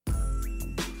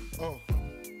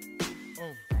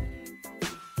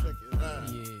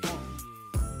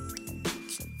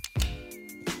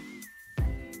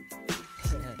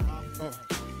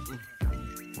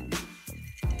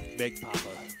Big Papa.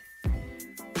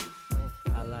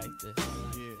 I like this.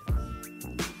 Yeah.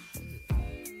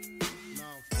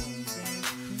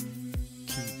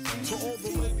 To all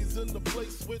the ladies in the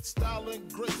place with style and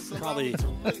grace. Probably.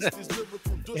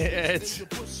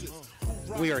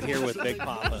 We are here with Big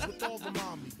Papa.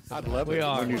 I'd love We it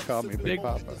are. when you call me Big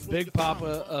Papa. Big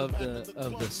Papa of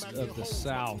the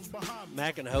South.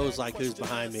 Mac and Ho's like who's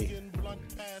behind me.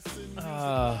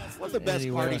 One of the best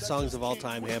Anyway. party songs of all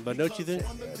time, Hambo, don't you think?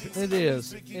 It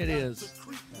is. It is.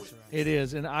 It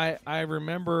is. And I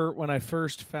remember when I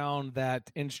first found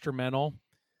that instrumental,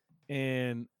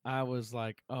 and I was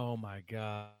like, oh my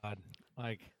God.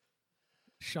 Like,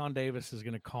 Sean Davis is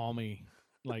going to call me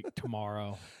like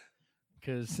tomorrow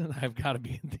because I've got to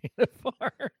be in the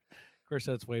NFR. Of course,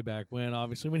 that's way back when,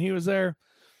 obviously, when he was there.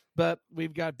 But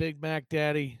we've got Big Mac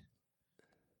Daddy,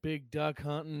 big duck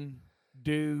hunting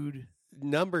dude,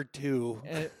 Number 2.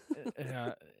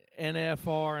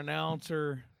 NFR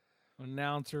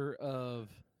announcer of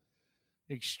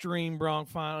Extreme Bronc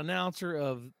Final, announcer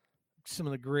of some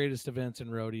of the greatest events in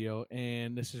rodeo.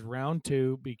 And this is round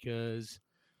 2 because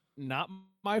not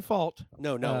my fault.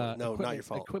 No, not your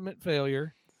fault. Equipment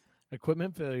failure.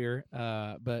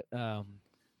 But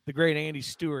the great Andy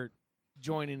Stewart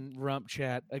joining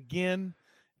RümpChät again.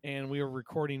 And we are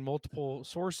recording multiple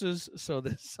sources, so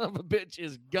this son of a bitch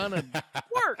is gonna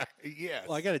work. Yes.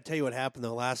 Well, I got to tell you what happened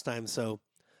the last time. So,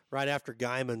 right after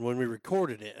Guyman, when we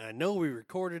recorded it, and I know we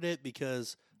recorded it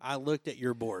because I looked at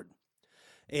your board,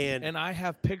 and I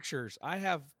have pictures. I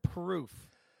have proof.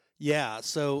 yeah.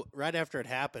 So right after it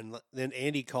happened, then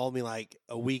Andy called me like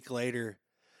a week later.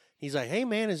 He's like, "Hey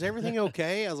man, is everything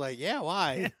okay?" I was like, "Yeah,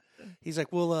 why?" He's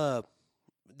like, "Well,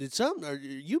 did something? Are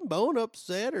you bone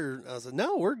upset?" Or I was like,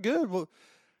 "No, we're good." Well,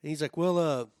 and he's like,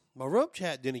 "Well, my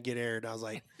RümpChät didn't get aired." I was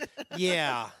like,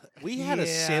 "Yeah, we had a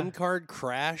SIM card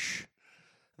crash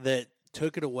that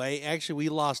took it away. Actually, we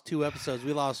lost 2 episodes.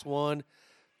 We lost one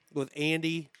with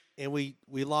Andy, and we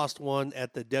lost one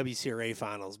at the WCRA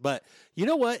finals. But you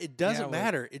know what? It doesn't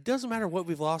matter. It doesn't matter what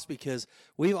we've lost because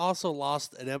we've also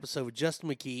lost an episode with Justin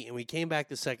McKee, and we came back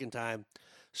the second time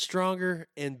stronger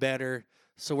and better.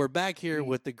 So we're back here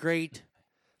with the great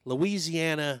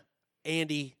Louisiana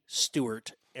Andy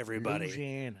Stewart, everybody.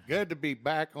 Louisiana. Good to be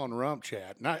back on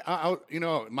RümpChät. And I,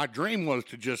 my dream was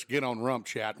to just get on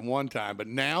RümpChät one time, but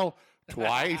now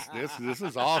twice. This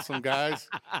is awesome, guys.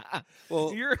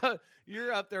 Well,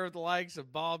 You're up there with the likes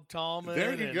of Bob Tallman.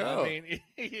 There you go. I mean,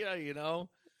 yeah, you know.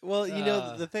 well,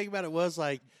 the thing about it was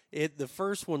like the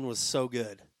first one was so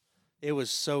good. It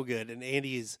was so good, and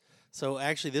Andy's. So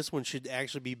actually, this one should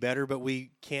actually be better, but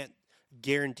we can't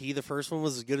guarantee the first one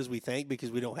was as good as we think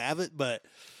because we don't have it. But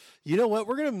you know what?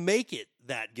 We're gonna make it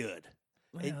that good.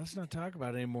 Man, let's not talk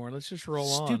about it anymore. Let's just roll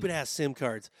on. Stupid ass SIM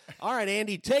cards. All right,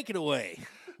 Andy, take it away.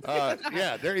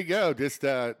 Yeah, there you go. Just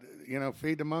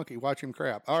feed the monkey, watch him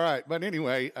crap. All right, but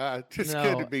anyway, just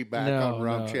good to be back on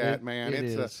RümpChät, man.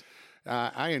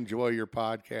 I enjoy your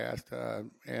podcast,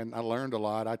 and I learned a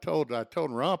lot. I told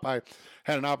Rump I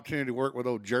had an opportunity to work with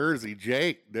old Jersey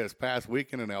Jake this past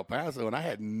weekend in El Paso, and I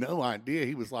had no idea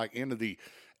he was like into the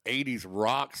 80s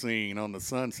rock scene on the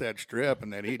Sunset Strip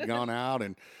and that he'd gone out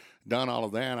and done all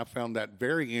of that. I found that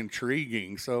very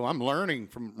intriguing. So I'm learning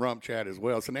from RümpChät as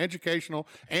well. It's an educational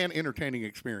and entertaining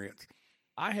experience.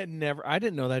 I didn't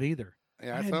know that either.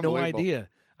 Yeah, I it's had no unbelievable. idea.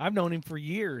 I've known him for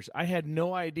years. I had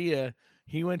no idea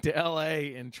he went to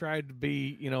LA and tried to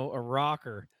be, a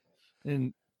rocker.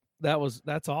 And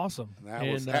that's awesome. That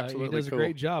was he absolutely does a cool.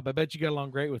 great job. I bet you got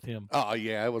along great with him. Oh,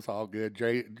 yeah, it was all good.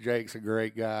 Jake's a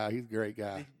great guy. He's a great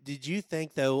guy. Did you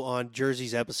think though on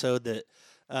Jersey's episode that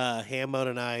Hammond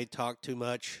and I talked too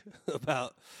much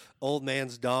about old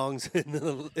man's dongs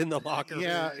in the locker room?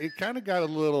 Yeah, it kind of got a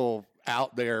little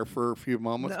out there for a few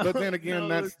moments, but then again,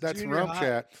 that's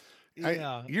RümpChät.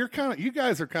 Yeah. You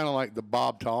guys are kind of like the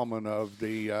Bob Tallman of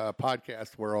the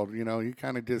podcast world. You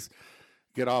kind of just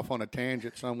get off on a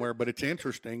tangent somewhere, but it's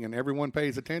interesting and everyone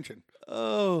pays attention.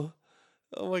 Oh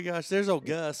my gosh, there's old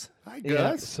Gus. Hi, Yeah,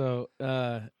 Gus. so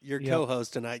Your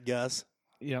co-host tonight, Gus.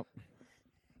 yep.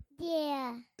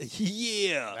 Yeah.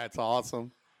 Yeah. That's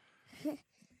awesome.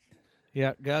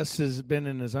 Yeah, Gus has been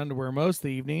in his underwear most of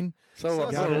the evening.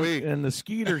 So Got are him- we. and the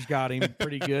Skeeters got him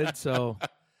pretty good. So,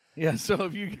 yeah. So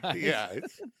if you guys, Yeah.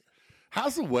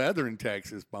 How's the weather in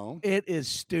Texas, Bone? it is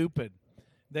stupid.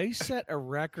 They set a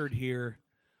record here.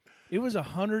 It was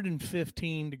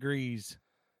 115 degrees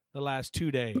the last 2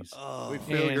 days. Oh, We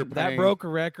feel your And that pain. broke a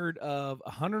record of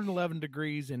 111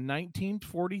 degrees in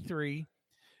 1943,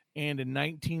 and in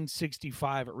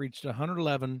 1965 it reached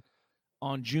 111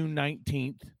 on June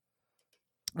 19th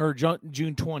or June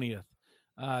 20th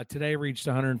Today reached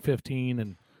 115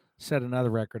 and set another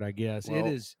record, I guess.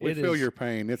 Well, we feel your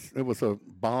pain. It was a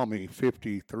balmy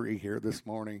 53 here this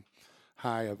morning,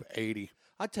 high of 80.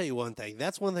 I'll tell you one thing.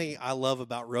 That's one thing I love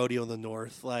about rodeo in the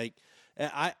North. Like,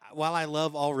 while I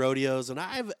love all rodeos, and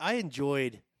I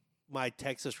enjoyed my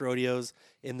Texas rodeos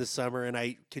in the summer, and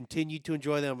I continue to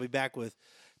enjoy them. I'll be back with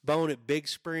Bone at Big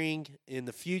Spring in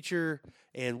the future,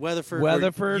 and Weatherford.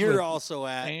 Weatherford, you're also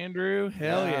at Andrew.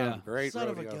 Hell yeah, great son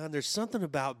rodeo. of a gun. There's something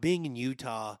about being in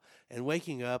Utah and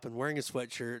waking up and wearing a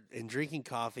sweatshirt and drinking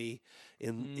coffee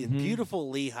in beautiful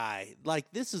Lehigh.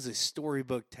 Like, this is a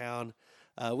storybook town.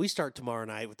 We start tomorrow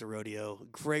night with the rodeo.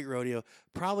 Great rodeo.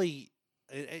 Probably,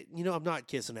 I'm not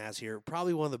kissing ass here.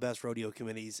 Probably one of the best rodeo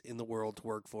committees in the world to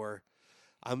work for.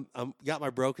 I'm got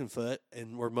my broken foot,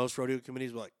 and where most rodeo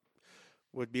committees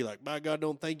would be like, by God,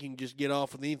 don't think you can just get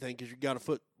off with anything because you got a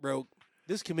foot broke.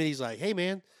 This committee's like, hey,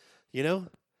 man,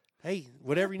 hey,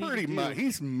 whatever you need to do. Much,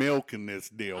 he's milking this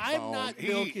deal. I'm not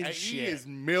milking shit. He is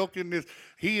milking this.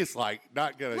 He is like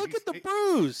not gonna look at the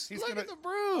bruise. Look at the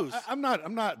bruise. I'm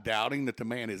not doubting that the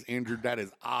man is injured. That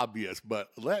is obvious.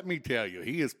 But let me tell you,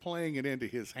 he is playing it into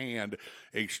his hand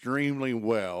extremely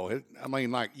well. I'm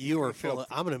going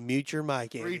to mute your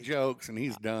mic. 3 jokes and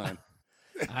he's done.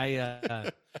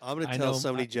 I'm going to tell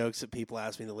so many jokes that people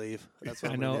ask me to leave. That's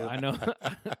what I know.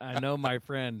 I know my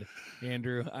friend,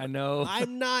 Andrew. I know.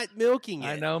 I'm not milking it.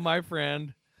 I know my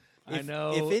friend. I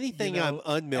know. If anything, I'm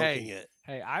unmilking it.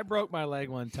 Hey, I broke my leg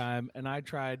one time, and I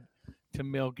tried to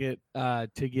milk it to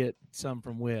get some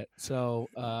from Wit. So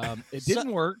it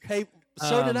didn't work. Hey,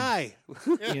 so did I.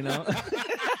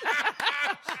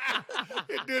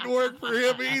 It didn't work for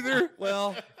him either.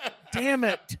 Well, damn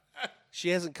it. She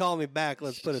hasn't called me back.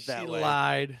 Let's put it that way. She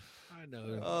lied. I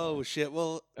know. Oh shit.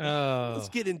 Well, let's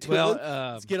get into it.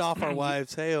 Let's get off our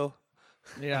wives. Heyo.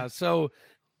 Yeah. So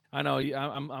I know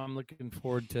I'm looking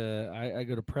forward to. I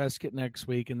go to Prescott next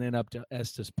week and then up to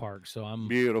Estes Park. So I'm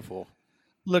beautiful.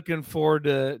 Looking forward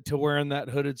to wearing that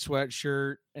hooded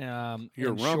sweatshirt. Your and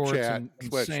RümpChät shorts and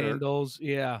sweatshirt, sandals.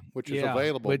 Yeah. Which is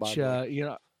available. Which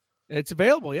it's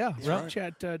available. Yeah.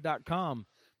 RümpChät.com.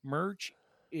 Merch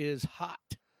is hot.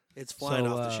 It's flying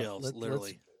off the shelves,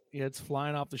 literally. It's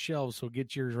flying off the shelves, so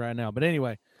get yours right now. But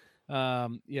anyway,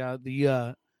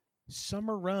 the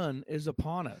summer run is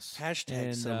upon us.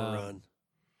 Hashtag summer run.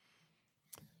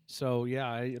 So,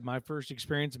 my first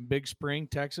experience in Big Spring,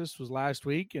 Texas was last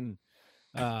week, and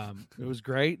it was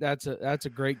great. That's a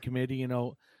great committee.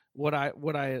 What I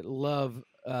love,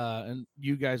 and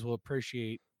you guys will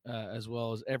appreciate as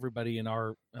well as everybody in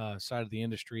our side of the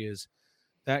industry, is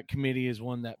that committee is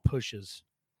one that pushes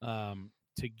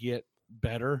to get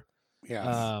better.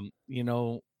 Yeah.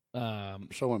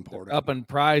 So important. Up in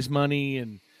prize money,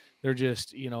 and they're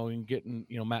just, and getting,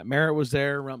 Matt Merritt was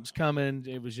there, Rump's coming.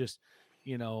 It was just,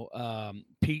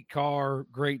 Pete Carr,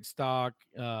 great stock,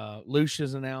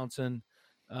 Lucia's announcing.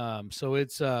 So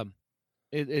it's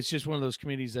just one of those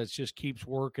committees that just keeps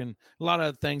working. A lot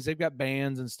of things. They've got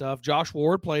bands and stuff. Josh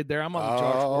Ward played there. I'm on the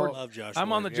Josh Ward. Love Josh I'm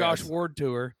Ward. on the Josh Ward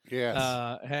tour. Yes.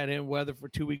 Had him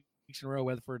Weatherford 2 weeks in a row,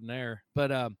 Weatherford and there.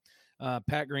 But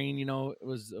Pat Green, it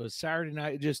was Saturday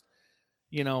night. Just,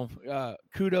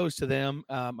 kudos to them.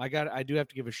 I do have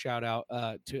to give a shout out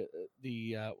to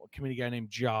the committee guy named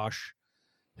Josh,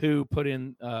 who put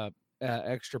in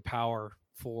extra power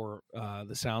for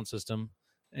the sound system.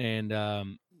 And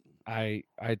I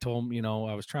told him,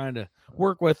 I was trying to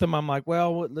work with him. I'm like,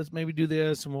 well, let's maybe do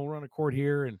this and we'll run a court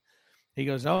here. And he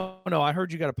goes, no, I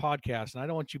heard you got a podcast and I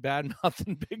don't want you bad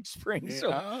mouthing Big Spring.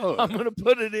 So I'm going to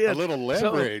put it in. A little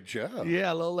leverage. So,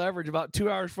 yeah, a little leverage. About 2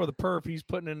 hours for the perf, he's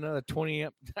putting in another 20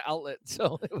 amp outlet.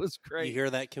 So it was great. You hear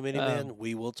that, committee man?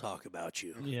 We will talk about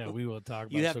you. Yeah, we will talk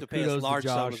about you. You have to pay us large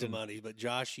sums of money, but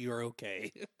Josh, you are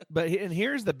okay. And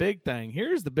here's the big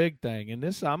thing. And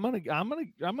this I'm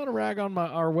gonna rag on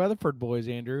our Weatherford boys,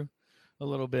 Andrew, a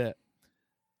little bit.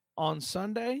 On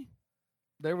Sunday,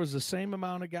 there was the same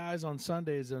amount of guys on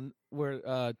Sundays and where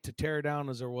to tear down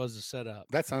as there was to set up.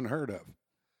 That's unheard of.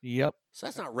 Yep. So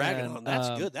that's not ragging on.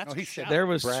 That's good. That's he said there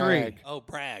was brag. 3. Oh,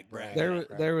 brag.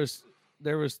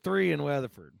 There was 3 in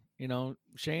Weatherford.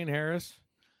 Shane Harris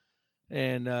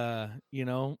and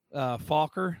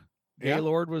Falker.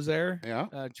 Gaylord was there.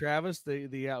 Yeah. Travis, he's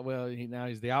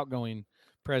the outgoing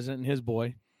president, and his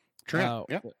boy. Trent.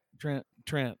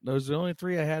 Trent. Those are the only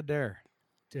 3 I had there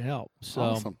to help. So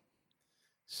awesome.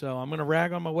 So I'm going to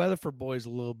rag on my Weatherford boys a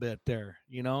little bit there.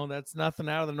 That's nothing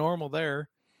out of the normal there.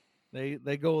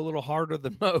 They go a little harder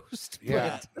than most.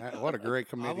 Yeah, what a great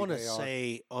committee. I want to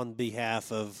say on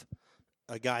behalf of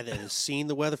a guy that has seen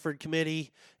the Weatherford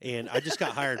committee, and I just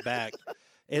got hired back,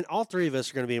 and all 3 of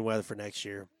us are going to be in Weatherford next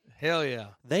year. Hell yeah.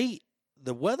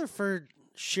 The Weatherford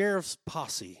Sheriff's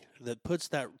Posse that puts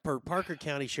that, Parker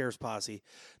County Sheriff's Posse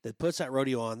that puts that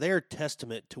rodeo on, they're a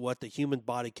testament to what the human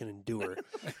body can endure,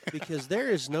 because there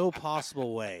is no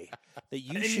possible way that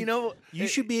you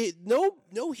should be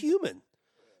no human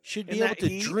should be able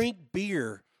to drink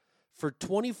beer for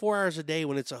 24 hours a day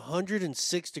when it's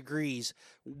 106 degrees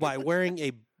by wearing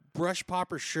a brush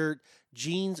popper shirt,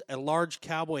 jeans, a large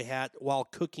cowboy hat while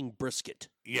cooking brisket.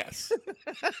 Yes.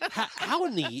 How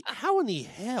in the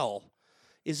hell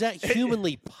is that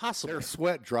humanly possible? Their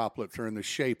sweat droplets are in the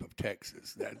shape of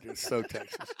Texas. That is so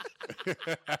Texas.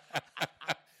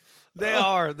 They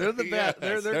are. They're the best.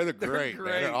 Yes, they're great.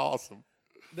 They're awesome.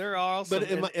 They're awesome.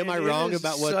 But am I wrong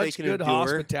about what they can good endure?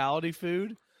 Hospitality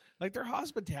food. Like their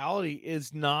hospitality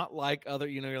is not like other.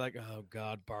 You're like, oh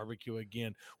God, barbecue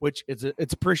again. Which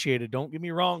it's appreciated. Don't get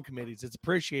me wrong, committees. It's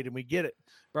appreciated. We get it.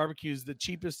 Barbecue is the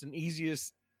cheapest and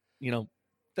easiest,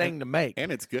 thing to make,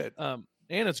 and it's good. And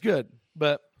it's good.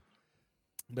 But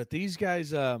these guys,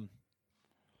 they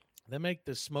make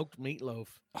the smoked meatloaf.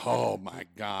 Oh my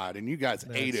God! And you guys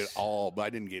ate it all, but I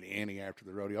didn't get any after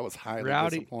the rodeo. I was highly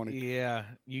disappointed. Yeah,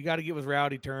 you got to get with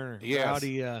Rowdy Turner.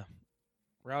 Yes.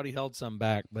 Rowdy held some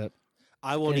back, but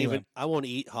I won't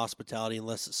eat hospitality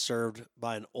unless it's served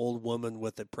by an old woman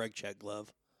with a preg check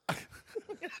glove.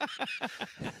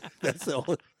 That's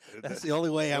the only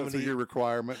way I'm going to eat. Your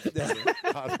requirement.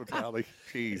 Hospitality.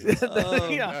 Jesus.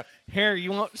 Yeah. Here,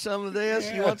 you want some of this?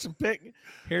 Yeah. You want some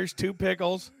Here's 2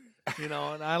 pickles. And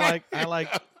I like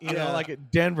like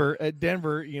at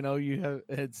Denver, you have,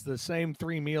 it's the same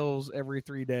 3 meals every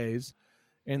 3 days.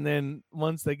 And then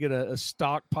once they get a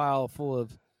stockpile full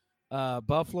of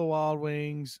Buffalo Wild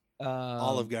Wings,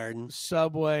 Olive Garden,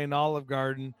 Subway, and Olive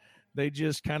Garden, they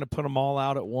just kind of put them all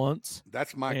out at once.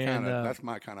 That's my kind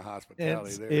of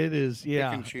hospitality. There, it is,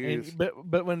 yeah. Pick and choose.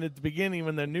 But when at the beginning,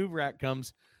 when the new rack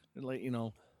comes, like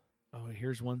oh,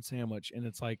 here's one sandwich, and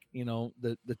it's like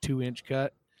the 2-inch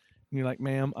cut, and you're like,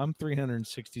 ma'am, I'm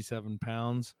 367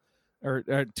 pounds, or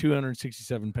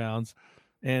 267 pounds,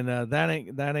 and that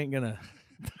ain't gonna.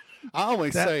 I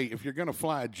always say if you're going to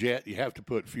fly a jet, you have to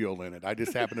put fuel in it. I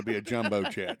just happen to be a jumbo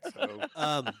jet. So,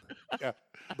 yeah.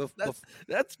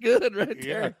 That's good right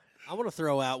there. I want to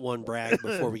throw out one brag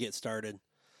before we get started.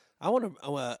 I want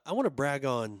to brag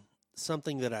on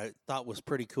something that I thought was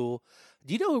pretty cool.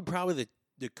 Do you know who probably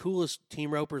the coolest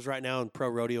team ropers right now in pro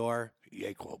rodeo are?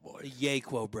 Yaqua boys. The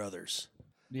Yaqua brothers.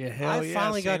 Yeah, hell yeah.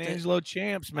 Finally San Angelo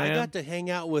champs, man. I got to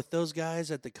hang out with those guys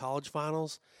at the college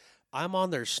finals. I'm on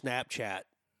their Snapchat.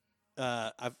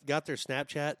 I've got their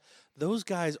Snapchat. Those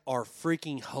guys are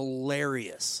freaking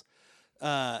hilarious.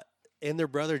 And their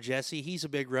brother Jesse, he's a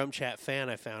big RümpChät fan,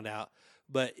 I found out.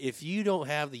 But if you don't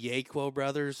have the Yaqua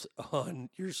brothers on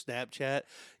your Snapchat,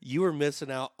 you are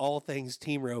missing out all things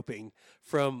team roping.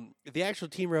 From the actual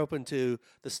team roping to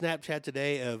the Snapchat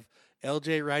today of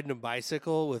LJ riding a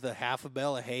bicycle with a half a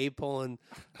bale of hay pulling,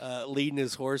 leading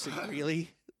his horse at Greeley.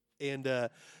 And,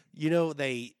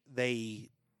 they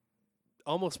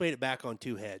almost made it back on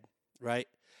 2-head, right?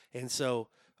 And so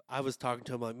I was talking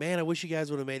to him like, man, I wish you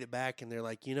guys would have made it back. And they're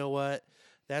like, you know what?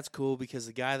 That's cool because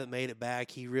the guy that made it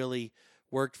back, he really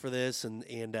worked for this, and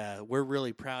we're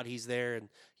really proud he's there. And,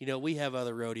 we have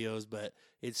other rodeos, but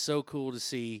it's so cool to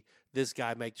see this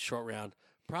guy make the short round.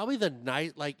 Probably the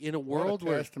night, like in a world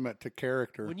where testament to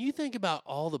character. When you think about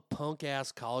all the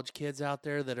punk-ass college kids out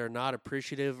there that are not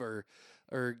appreciative or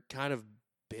kind of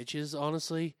bitches,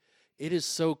 honestly, it is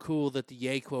so cool that the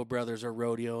Yaqua brothers are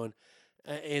rodeoing,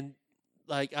 and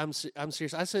like I'm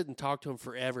serious. I sit and talk to them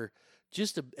forever.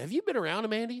 Have you been around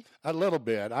them, Andy? A little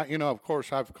bit. Of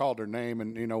course, I've called their name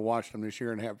and watched them this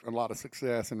year and have a lot of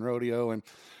success in rodeo. And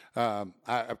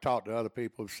I've talked to other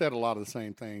people who've said a lot of the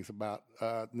same things about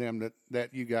them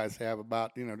that you guys have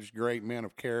about just great men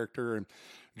of character and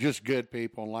just good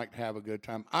people and like to have a good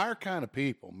time. Our kind of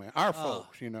people, man. Our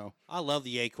folks. I love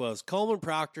the Yaquas. Coleman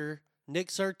Proctor, Nick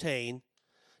Sartain,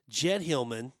 Jed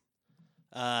Hillman,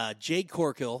 Jade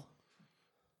Corkill.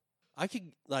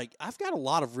 I've got a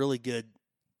lot of really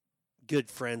good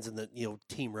friends in the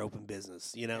team roping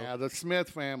business. Yeah, the Smith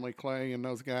family, Clay and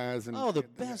those guys, and the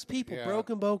best people. Yeah,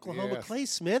 Broken Bow, Oklahoma. Yes. Clay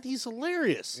Smith, he's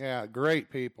hilarious. Yeah,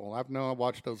 great people. I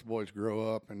watched those boys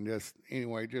grow up, and just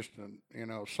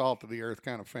salt of the earth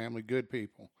kind of family, good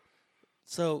people.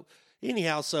 So.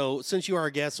 Anyhow, since you are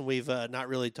a guest and we've not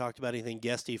really talked about anything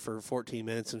guesty for 14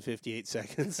 minutes and 58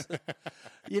 seconds,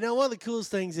 one of the coolest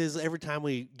things is every time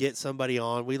we get somebody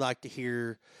on, we like to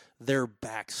hear their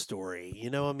backstory.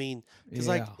 You know what I mean? Because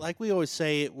like we always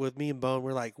say it with me and Bone,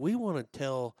 we're like, we want to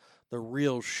tell the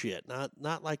real shit,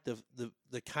 not like the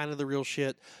kind of the real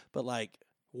shit, but like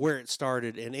where it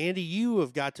started. And Andy, you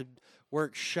have got to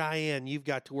work Cheyenne. You've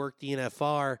got to work the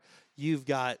NFR. You've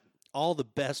got all the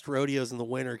best rodeos in the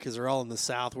winter because they're all in the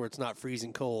south where it's not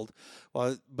freezing cold.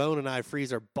 While Bone and I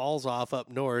freeze our balls off up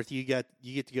north. You get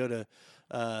to go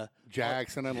to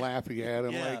Jackson and Lafayette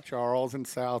and Lake Charles and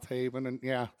South Haven and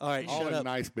all right, all in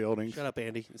nice buildings. Shut up,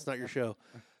 Andy. It's not your show.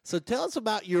 So tell us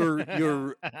about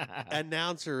your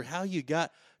announcer. How you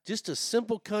got just a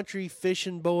simple country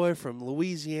fishing boy from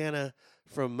Louisiana,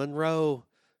 from Monroe.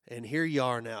 And here you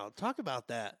are now. Talk about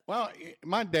that. Well,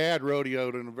 my dad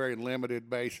rodeoed on a very limited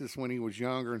basis when he was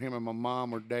younger, and him and my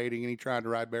mom were dating, and he tried to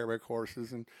ride bareback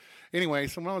horses. And anyway,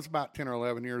 so when I was about 10 or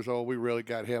 11 years old, we really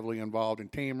got heavily involved in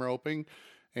team roping.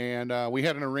 And we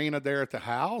had an arena there at the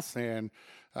house, and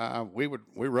we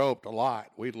roped a lot.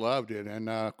 We loved it,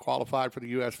 and qualified for the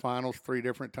U.S. finals 3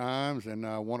 different times, and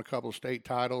won a couple of state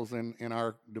titles in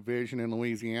our division in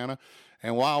Louisiana.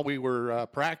 And while we were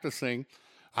practicing,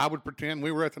 I would pretend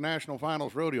we were at the National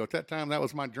Finals Rodeo. At that time, that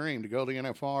was my dream, to go to the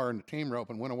NFR and the team rope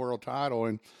and win a world title.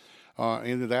 And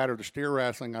either that or the steer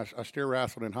wrestling. I steer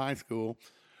wrestled in high school.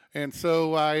 And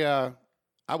so I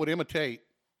would imitate,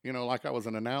 like I was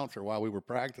an announcer while we were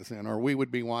practicing. Or we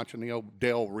would be watching the old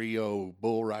Del Rio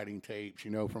bull riding tapes,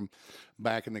 from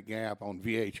back in the Gap on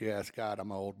VHS. God,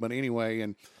 I'm old. But anyway.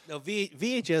 No,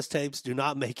 VHS tapes do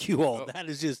not make you old. That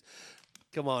is just...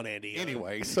 Come on, Andy.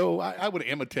 Anyway, so I would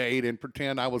imitate and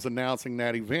pretend I was announcing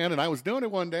that event, and I was doing it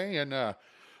one day, and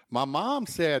my mom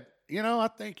said, I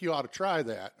think you ought to try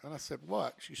that. And I said,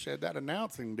 what? She said, that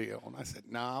announcing deal. And I said,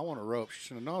 no, I want to rope. She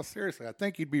said, no, seriously, I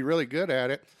think you'd be really good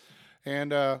at it.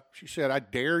 And she said, I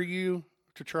dare you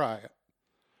to try it.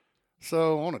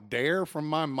 So on a dare from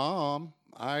my mom,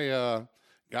 I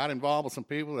got involved with some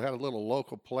people that had a little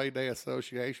local play day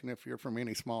association. If you're from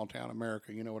any small town in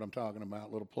America, you know what I'm talking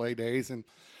about, little play days. And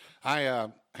I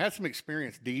had some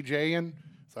experience DJing,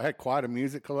 so I had quite a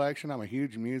music collection. I'm a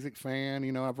huge music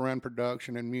fan. I've run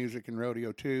production and music and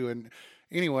rodeo too. And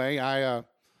anyway, I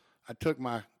took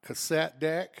my cassette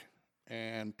deck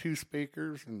and 2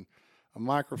 speakers and a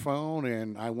microphone,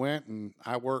 and I went and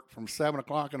I worked from 7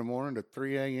 o'clock in the morning to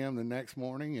 3 a.m. the next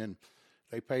morning, and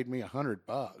they paid me $100,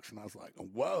 and I was like,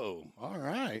 whoa, all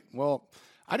right. Well,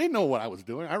 I didn't know what I was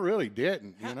doing. I really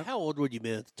didn't. How old would you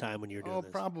be at the time when you were doing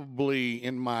this? Probably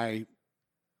in my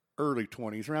early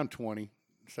 20s, around 20.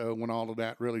 So when all of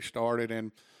that really started,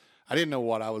 and I didn't know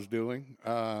what I was doing.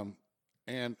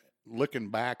 And looking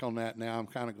back on that now, I'm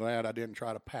kind of glad I didn't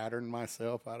try to pattern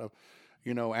myself out of,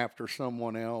 after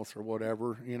someone else or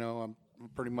whatever. I'm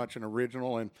pretty much an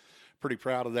original, and pretty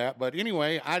proud of that. But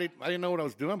anyway, I didn't know what I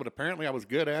was doing, but apparently I was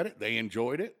good at it. They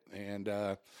enjoyed it, and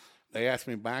they asked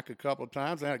me back a couple of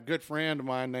times. I had a good friend of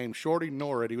mine named Shorty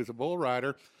Norrid. He was a bull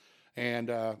rider,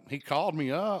 and he called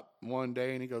me up one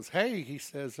day, and he goes, hey, he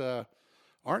says,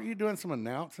 aren't you doing some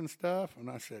announcing stuff? And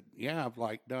I said, yeah,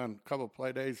 I've done a couple of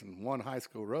play days and 1 high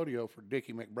school rodeo for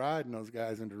Dickie McBride and those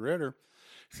guys in DeRitter.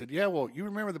 He said, yeah, well, you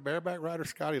remember the bareback rider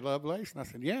Scotty Lovelace? And I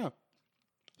said, yeah.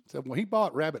 Said, well, he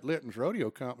bought Rabbit Litton's rodeo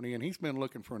company, and he's been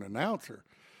looking for an announcer.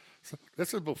 So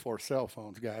this is before cell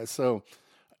phones, guys. So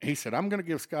he said, I'm going to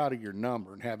give Scotty your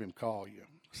number and have him call you.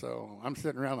 So I'm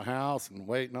sitting around the house and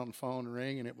waiting on the phone to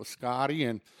ring, and it was Scotty.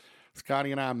 And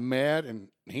Scotty and I met, and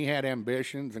he had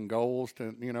ambitions and goals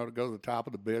to go to the top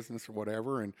of the business or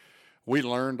whatever. And we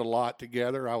learned a lot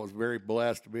together. I was very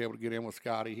blessed to be able to get in with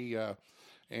Scotty.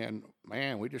 And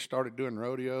man, we just started doing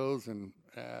rodeos, and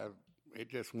it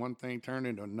just one thing turned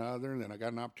into another. And then I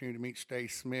got an opportunity to meet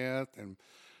Stace Smith, and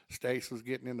Stace was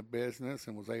getting into business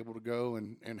and was able to go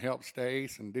and help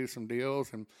Stace and do some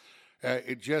deals. And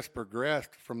it just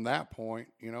progressed from that point.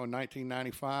 In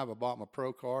 1995, I bought my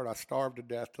pro card. I starved to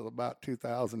death till about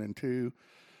 2002,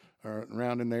 or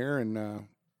around in there. And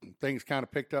things kind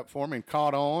of picked up for me and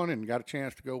caught on, and got a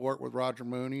chance to go work with Roger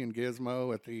Mooney and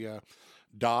Gizmo at the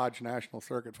Dodge National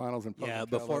Circuit Finals in Pocatello. Yeah,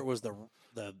 before it was the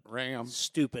Rams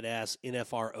stupid ass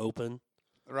NFR Open.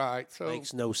 Right, so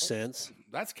makes no sense.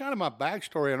 That's kind of my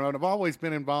backstory, and I've always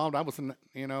been involved. I was, I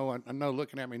know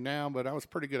looking at me now, but I was a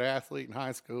pretty good athlete in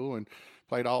high school and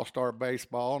played all-star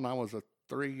baseball, and I was a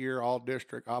 3-year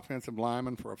all-district offensive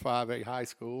lineman for a 5A high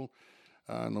school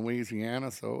in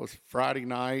Louisiana. So it was Friday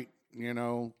night,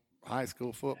 high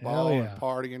school football and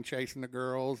partying, chasing the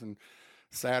girls, and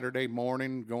Saturday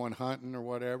morning going hunting or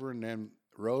whatever, and then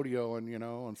rodeoing,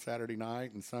 on Saturday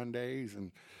night and Sundays,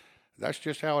 and that's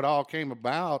just how it all came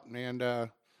about. And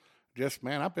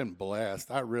man, I've been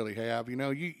blessed. I really have.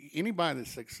 Anybody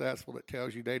that's successful that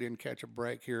tells you they didn't catch a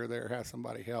break here or there, have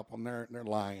somebody help them, they're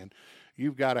lying.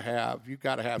 You've got to have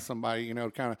somebody,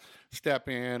 kind of step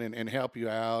in and help you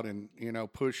out and,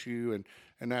 push you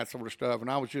and that sort of stuff.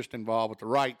 And I was just involved with the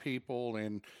right people,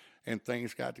 and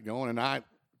things got to going. And I've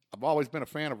always been a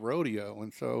fan of rodeo,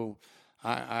 and so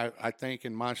I think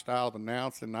in my style of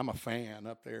announcing, I'm a fan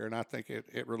up there, and I think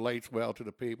it relates well to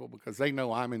the people because they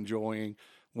know I'm enjoying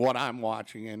what I'm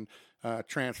watching, and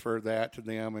transfer that to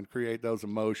them and create those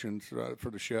emotions for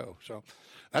the show. So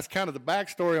that's kind of the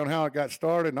backstory on how it got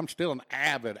started. And I'm still an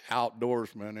avid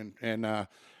outdoorsman, and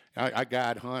I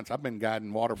guide hunts. I've been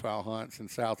guiding waterfowl hunts in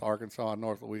South Arkansas and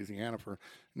North Louisiana for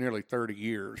nearly 30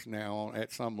 years now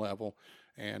at some level.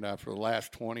 And for the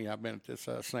last 20, I've been at this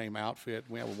same outfit.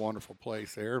 We have a wonderful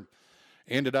place there.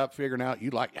 Ended up figuring out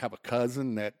you'd like to have a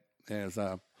cousin that is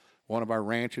one of our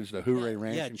ranches, the Hooray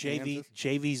Ranch in Kansas.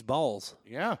 JV's Balls.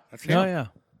 Yeah, that's him. Oh, yeah.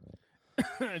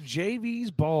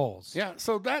 JV's Balls. Yeah,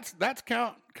 so that's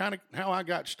kind of how I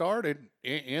got started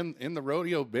in the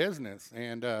rodeo business.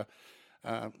 And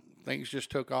things just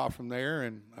took off from there,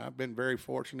 and I've been very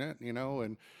fortunate, and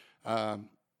a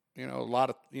lot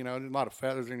of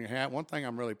feathers in your hat. One thing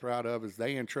I'm really proud of is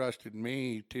they entrusted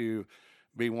me to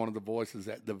be one of the voices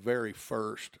at the very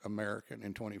first American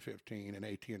in 2015 in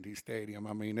AT&T Stadium.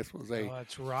 I mean, this was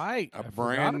that's right. a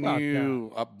brand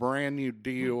new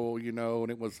deal,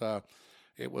 and it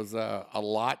was a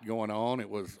lot going on. It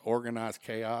was organized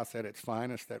chaos at its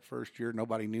finest that first year.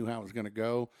 Nobody knew how it was going to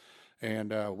go.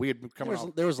 And we had been coming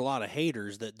out. There was a lot of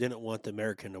haters that didn't want the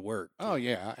American to work. Oh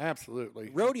yeah,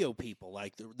 absolutely. Rodeo people,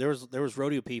 like there was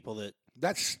rodeo people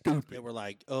that's stupid. They were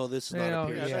like, "Oh, this is not a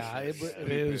period." Yeah,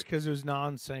 it was because it was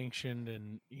non-sanctioned,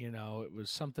 and it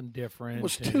was something different. It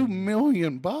was $2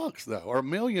 million though, or $1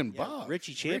 million.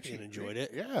 Richie Champion enjoyed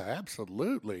it. Yeah,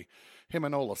 absolutely. Him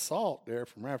and old Assault there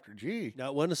from Rafter G. No,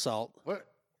 it wasn't Assault. What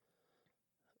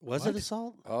was it?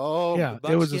 Assault? Oh, yeah,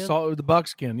 it was Assault. The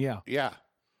buckskin. Yeah. Yeah.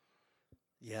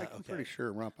 Yeah, I'm pretty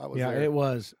sure, Rump. I was there. Yeah, it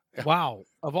was. Wow.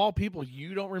 Of all people,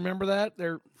 you don't remember that?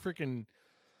 They're freaking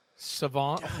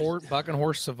savant, bucking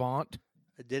horse savant.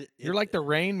 You're like the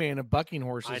Rain Man of bucking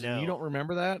horses. I know. And you don't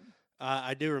remember that?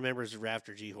 I do remember it's a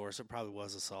Rafter G horse. It probably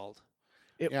was Assault.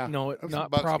 No,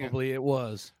 not probably. It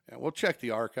was. Yeah, we'll check the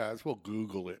archives. We'll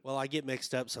Google it. Well, I get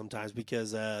mixed up sometimes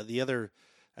because the other,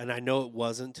 and I know it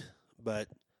wasn't, but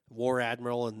War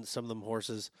Admiral and some of them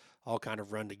horses all kind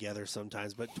of run together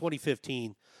sometimes. But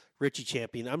 2015, Richie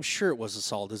Champion, I'm sure it was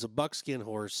Assault. Is a buckskin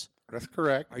horse. That's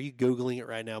correct. Are you Googling it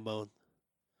right now, Bone?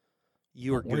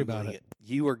 You are Googling it.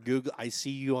 You are Google. I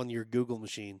see you on your Google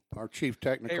machine. Our chief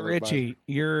technical advisor. Richie,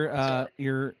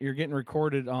 you're getting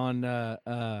recorded on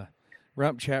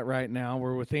RümpChät right now.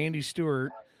 We're with Andy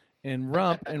Stewart and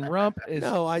Rump is.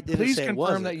 No, I didn't. Please say confirm it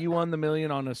wasn't. that you won the $1 million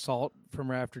on Assault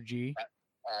from Rafter G.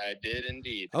 I did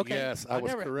indeed. Okay. Yes, I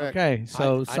was correct. Okay,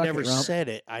 so I never said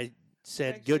it. I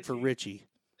said Thanks, good for Richie. Richie.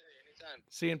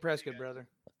 See you in Prescott, brother.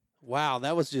 Wow,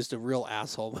 that was just a real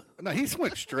asshole. No, he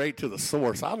went straight to the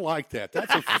source. I like that.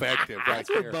 That's effective right That's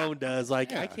what there. Bone does.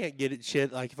 Like, I can't get it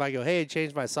shit. Like, if I go, hey, I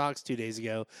changed my socks 2 days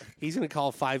ago, he's going to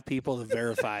call 5 people to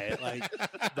verify it.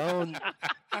 Bone,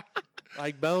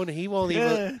 he won't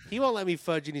let me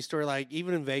fudge any story. Like,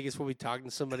 even in Vegas, we'll be talking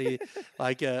to somebody,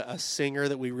 like a singer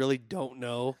that we really don't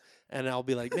know. And I'll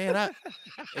be like, man,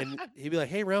 and he'd be like,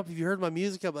 hey, Rump, have you heard my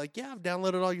music? I'll be like, yeah, I've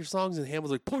downloaded all your songs. And Ham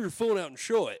was like, pull your phone out and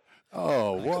show it.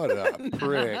 Oh, what a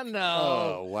prick. No.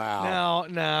 Oh, wow.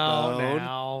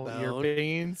 No. You're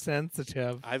being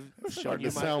sensitive. I've starting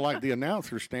to sound like the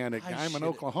announcer stand at Guyman,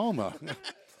 Oklahoma.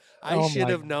 I should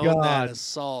have known that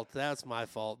Assault. That's my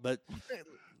fault. But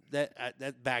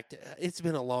it's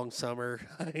been a long summer.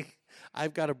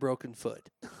 I've got a broken foot.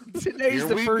 Today's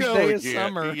the first day of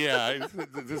summer. Yeah,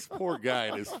 this poor guy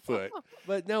and his foot.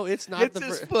 But no, it's not it's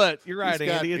his foot. You're right,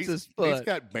 Andy. It's his foot. He's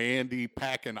got Bandy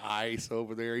packing ice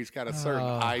over there. He's got a certain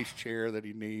ice chair that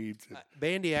he needs.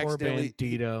 Bandy Poor accidentally.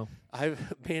 Bandito.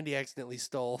 Bandy accidentally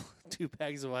stole 2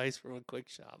 bags of ice from a quick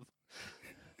shop.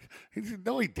 He said,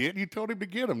 no, he didn't. You told him to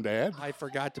get them, Dad. I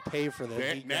forgot to pay for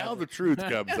them. Now the truth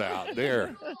comes out.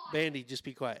 There. Bandy, just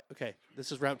be quiet. Okay, this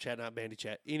is RümpChät, not Bandy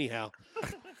Chat. Anyhow,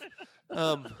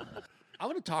 I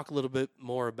want to talk a little bit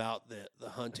more about the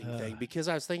hunting thing because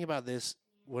I was thinking about this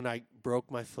when I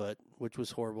broke my foot, which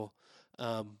was horrible.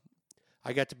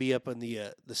 I got to be up in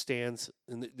the stands,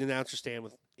 in the announcer stand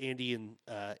with Andy and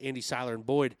Andy Seiler and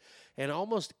Boyd, and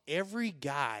almost every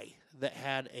guy that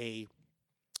had a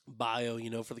bio,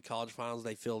 for the college finals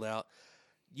they filled out,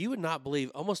 you would not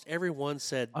believe almost everyone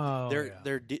said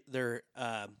their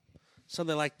something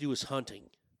they like to do is hunting,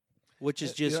 which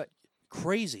is just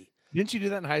crazy. Didn't you do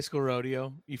that in high school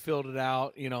rodeo? You filled it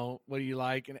out, what do you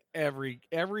like? And every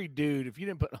dude, if you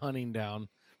didn't put hunting down,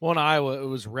 well, in Iowa it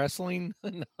was wrestling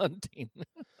and hunting.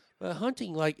 But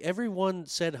hunting, like everyone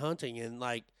said hunting, and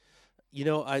like,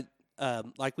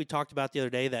 like we talked about the other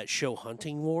day, that show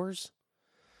Hunting Wars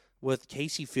with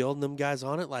Casey Field and them guys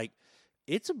on it. Like,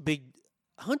 it's a big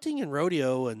hunting and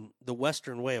rodeo and the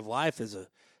Western way of life is a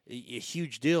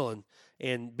huge deal.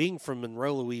 And being from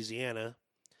Monroe, Louisiana,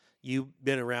 you've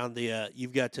been around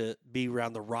you've got to be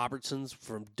around the Robertsons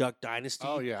from Duck Dynasty.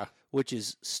 Oh, yeah. Which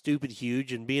is stupid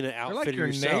huge, and being an outfitter They're like your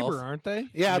yourself. neighbor, aren't they?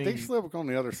 Yeah, I mean, they live on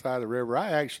the other side of the river.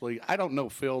 I don't know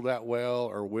Phil that well,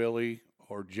 or Willie,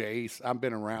 or Jace. I've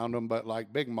been around them, but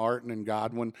like Big Martin and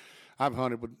Godwin, I've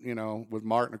hunted with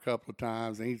Martin a couple of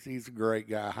times, and he's a great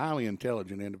guy, highly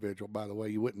intelligent individual, by the way.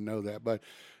 You wouldn't know that, but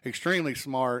extremely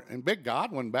smart. And Big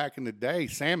Godwin back in the day,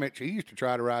 Samich, he used to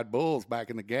try to ride bulls back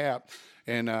in the Gap,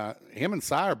 and him and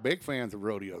Si are big fans of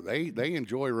rodeo. They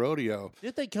enjoy rodeo.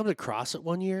 Did they come to Crosset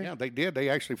one year? Yeah, they did. They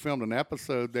actually filmed an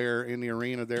episode there in the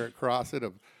arena there at Crosset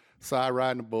of Si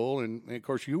riding a bull, and of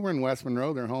course you were in West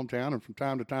Monroe, their hometown, and from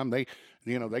time to time they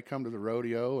come to the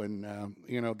rodeo, and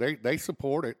they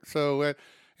support it. So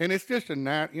and it's just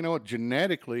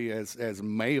genetically as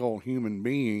male human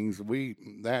beings,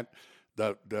 the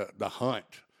hunt,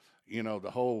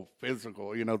 the whole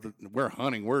physical, we're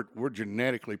hunting, we're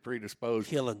genetically predisposed,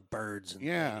 killing birds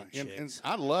and and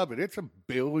I love it. It's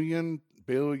billions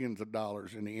of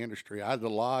dollars in the industry. The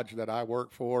lodge that I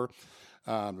work for,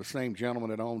 the same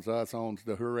gentleman that owns us owns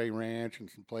the Hooray Ranch and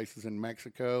some places in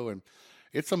Mexico, and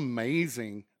it's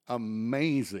amazing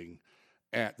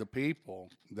at the people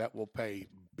that will pay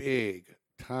big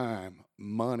time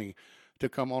money to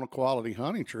come on a quality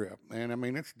hunting trip. And I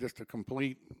mean, it's just a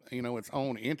complete, its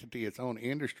own entity, its own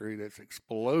industry that's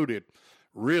exploded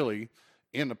really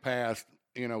in the past,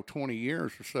 20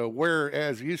 years or so.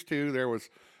 Whereas used to there was,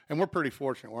 and we're pretty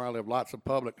fortunate where I live, lots of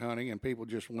public hunting and people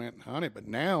just went and hunted. But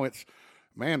now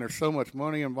there's so much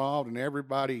money involved and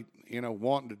everybody,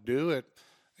 wanting to do it.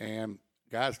 And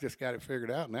guys just got it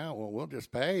figured out now. Well, we'll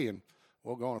just pay and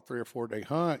we'll go on a 3 or 4 day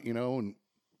hunt, and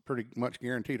pretty much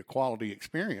guaranteed a quality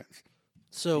experience.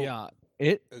 So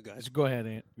yeah, guys, go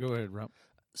ahead, Rump.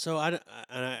 So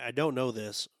I don't know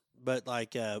this, but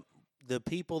like the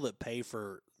people that pay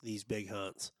for these big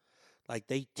hunts, like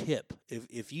they tip.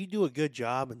 If you do a good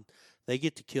job and they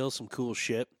get to kill some cool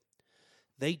shit,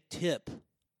 they tip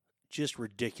just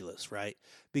ridiculous, right?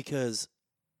 Because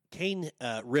Kane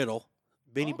Riddle,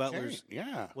 Benny Butler's,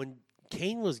 when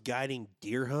Kane was guiding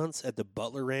deer hunts at the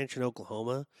Butler Ranch in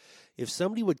Oklahoma, if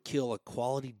somebody would kill a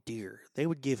quality deer, they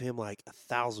would give him like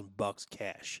 $1,000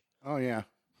 cash. Oh yeah,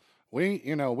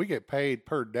 we get paid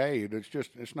per day.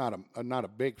 It's not a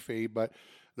big fee, but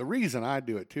the reason I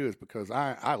do it too is because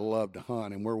I love to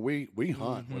hunt, and where we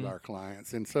hunt with our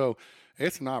clients, and so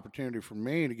it's an opportunity for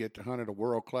me to get to hunt at a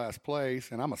world class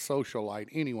place. And I'm a socialite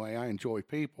anyway. I enjoy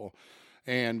people,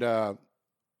 and I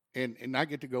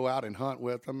get to go out and hunt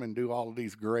with them and do all of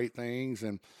these great things.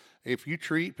 And if you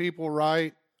treat people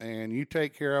right and you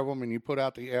take care of them and you put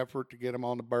out the effort to get them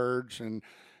on the birds, and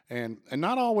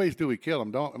not always do we kill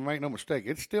them. Don't make no mistake.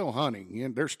 It's still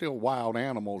hunting. They're still wild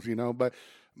animals, but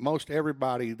most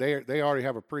everybody, they already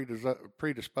have a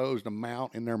predisposed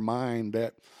amount in their mind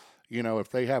that, if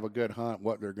they have a good hunt,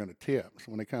 what they're going to tip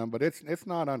when they come. But it's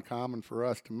not uncommon for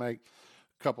us to make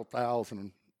a couple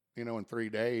thousand, in 3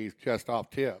 days just off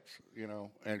tips,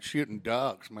 and shooting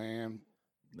ducks, man.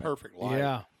 Perfect life.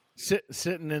 Yeah.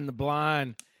 Sitting in the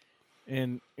blind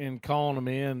and calling them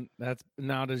in. That's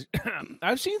not as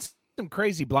I've seen some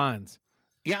crazy blinds.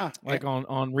 Yeah. Like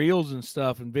on reels and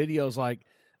stuff and videos. Like,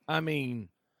 I mean,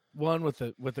 one with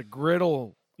a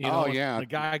griddle, the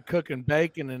guy cooking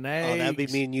bacon and eggs. Oh, that'd be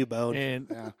me and you, Bone.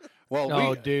 And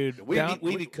well, dude, we be down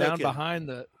cooking behind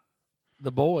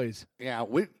the boys. Yeah,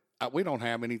 we don't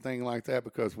have anything like that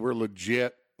because we're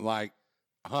legit like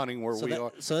hunting where we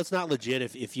are. So it's not legit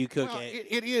if you cook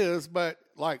it is, but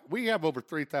like we have over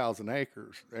 3,000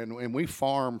 acres and we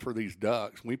farm for these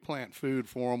ducks. We plant food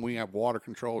for them. We have water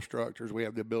control structures. We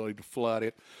have the ability to flood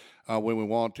it when we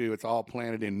want to. It's all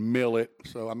planted in millet.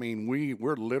 So, I mean,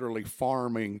 we're literally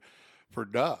farming for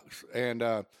ducks. And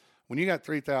when you got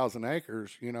 3,000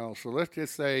 acres, so let's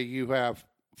just say you have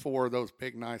 4 of those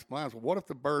big, nice blinds. Well, what if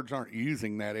the birds aren't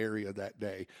using that area that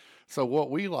day? So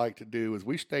what we like to do is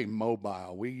we stay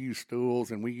mobile. We use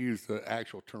stools and we use the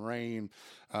actual terrain,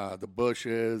 the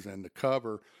bushes and the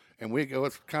cover. And we go,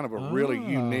 it's kind of a really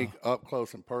unique up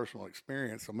close and personal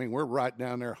experience. I mean, we're right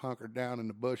down there hunkered down in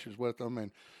the bushes with them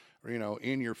and,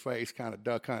 in your face kind of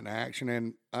duck hunting action.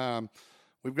 And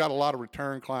we've got a lot of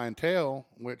return clientele,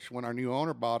 which when our new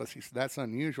owner bought us, he said, that's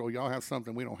unusual. Y'all have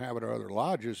something we don't have at our other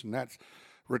lodges. And that's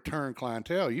return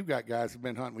clientele. You've got guys who've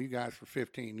been hunting with you guys for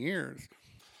 15 years.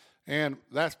 And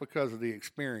that's because of the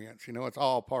experience. It's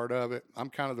all part of it. I'm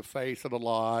kind of the face of the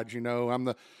lodge. I'm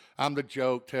the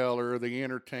joke teller, the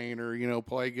entertainer.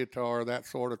 Play guitar, that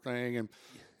sort of thing, and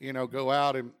go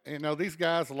out and these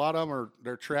guys. A lot of them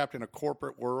they're trapped in a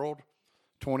corporate world,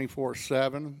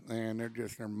 24/7, and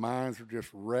their minds are just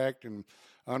wrecked and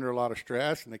under a lot of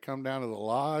stress. And they come down to the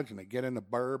lodge and they get into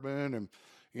bourbon and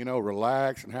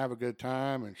relax and have a good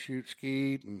time and shoot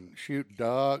skeet and shoot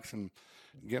ducks and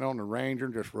get on the Ranger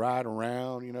and just ride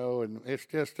around, and it's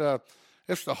just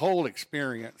it's the whole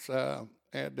experience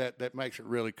that makes it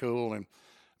really cool. And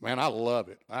man, I love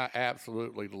it. I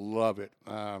absolutely love it.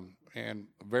 And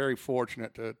very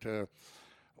fortunate to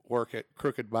work at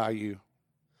Crooked Bayou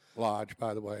Lodge,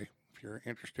 by the way, if you're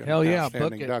interested in an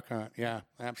outstanding duck hunt. Yeah,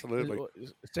 absolutely.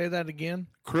 Say that again.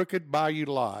 Crooked Bayou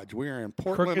Lodge. We are in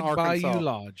Portland, Crooked Arkansas. Bayou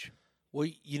Lodge. Well,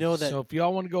 that. So if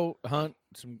y'all want to go hunt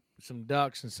some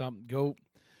ducks and something, go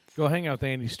hang out with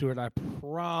Andy Stewart. I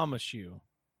promise you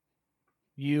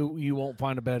won't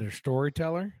find a better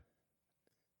storyteller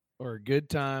or a good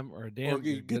time or a damn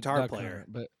good guitar player.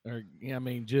 Hunter.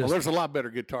 Well, there's a lot better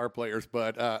guitar players,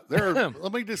 but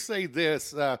let me just say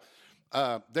this: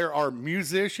 there are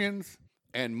musicians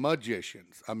and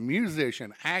magicians. A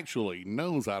musician actually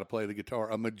knows how to play the guitar.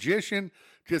 A magician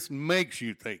just makes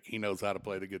you think he knows how to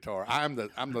play the guitar. I'm the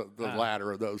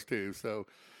latter of those two. So,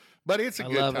 but it's a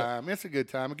good time. It's a good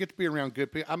time. I get to be around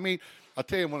good people. I mean, I'll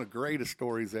tell you one of the greatest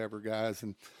stories ever, guys.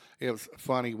 And it was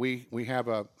funny. We have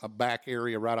a back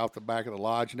area right off the back of the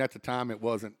lodge. And at the time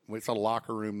it's a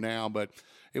locker room now, but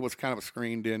it was kind of a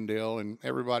screened-in deal. And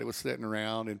everybody was sitting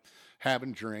around and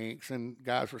having drinks, and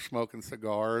guys were smoking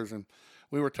cigars. And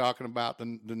we were talking about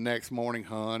the next morning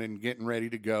hunt and getting ready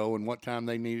to go and what time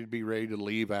they needed to be ready to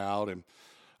leave out and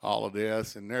all of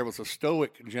this. And there was a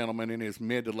stoic gentleman in his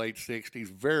mid to late 60s,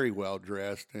 very well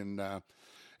dressed, and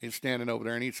he's standing over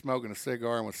there, and he's smoking a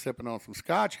cigar and was sipping on some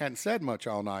scotch, hadn't said much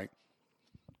all night.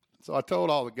 So I told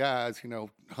all the guys,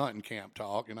 hunting camp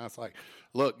talk, and I was like,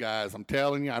 look, guys, I'm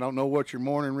telling you, I don't know what your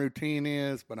morning routine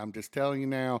is, but I'm just telling you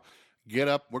now, get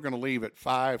up. We're going to leave at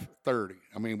 5:30.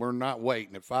 I mean, we're not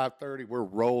waiting. At 5:30, we're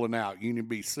rolling out. You need to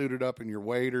be suited up in your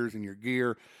waders and your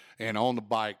gear and on the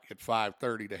bike at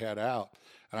 5:30 to head out.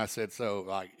 And I said, so,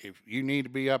 like, if you need to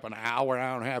be up an hour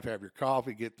and a half, have your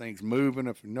coffee, get things moving,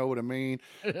 if you know what I mean.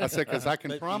 I said, because I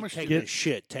can promise you.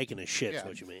 Taking a shit is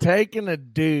what you mean. Taking a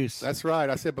deuce. That's right.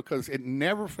 I said, because it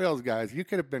never fails, guys. You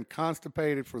could have been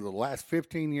constipated for the last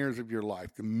 15 years of your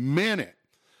life. The minute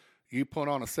you put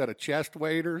on a set of chest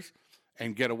waders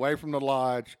and get away from the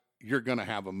lodge, you're going to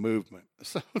have a movement.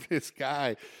 So this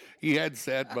guy, he hadn't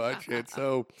said much, and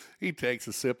so he takes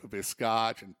a sip of his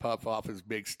scotch and puff off his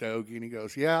big stogie, and he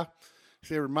goes, yeah. He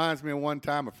said, it reminds me of one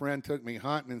time a friend took me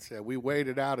hunting and said, we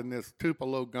waded out in this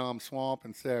Tupelo gum swamp,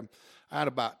 and said, I had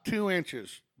about 2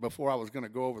 inches before I was going to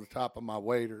go over the top of my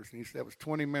waders. And he said, it was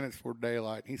 20 minutes before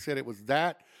daylight. And he said, it was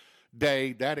that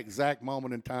day, that exact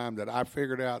moment in time, that I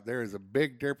figured out there is a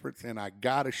big difference, and I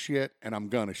got to shit and I'm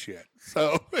going to shit.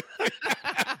 So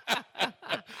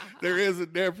there is a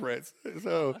difference.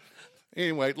 So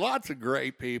anyway, lots of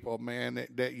great people, man,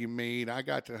 that you meet. I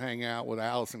got to hang out with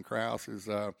Allison Krauss, who's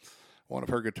one of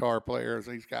her guitar players.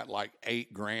 He's got like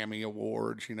 8 Grammy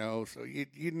awards, so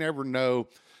you never know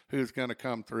who's going to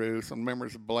come through. Some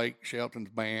members of Blake Shelton's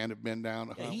band have been down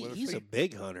to hunt with us. He's a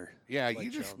big hunter. Yeah,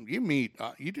 you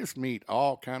just meet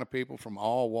all kind of people from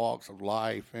all walks of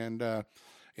life, and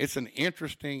it's an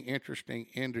interesting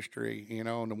industry,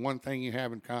 and the one thing you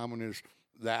have in common is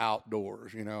the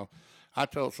outdoors. I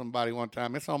told somebody one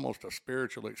time, it's almost a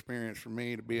spiritual experience for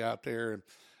me to be out there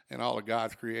and all of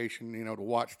God's creation, to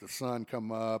watch the sun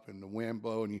come up and the wind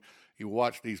blow, and you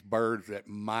watch these birds that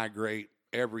migrate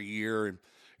every year, and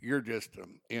you're just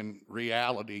in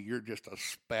reality, you're just a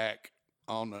speck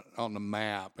on the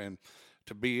map, and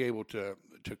to be able to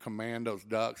command those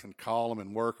ducks and call them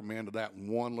and work them into that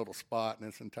one little spot in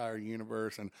this entire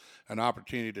universe, and an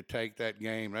opportunity to take that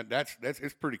game, that's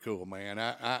it's pretty cool, man.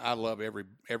 I love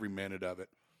every minute of it.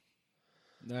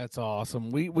 That's awesome.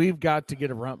 We've got to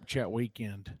get a RümpChät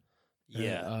weekend.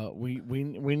 Yeah. We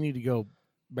need to go,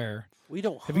 Bear. We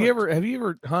don't. Have you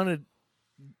ever hunted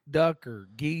duck or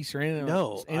geese or anything?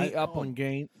 No. Any upland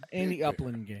game.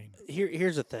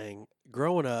 Here's the thing.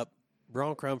 Growing up,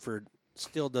 Bron Crumford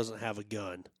still doesn't have a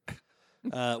gun.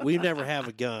 We never have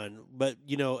a gun, but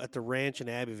at the ranch in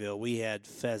Abbeville, we had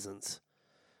pheasants.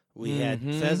 We had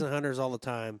pheasant hunters all the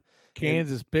time.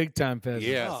 Kansas, big time pheasants.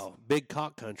 Yes. Oh, big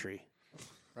cock country.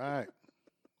 Right.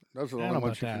 Those are the only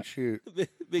ones you can shoot.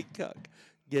 Big cock.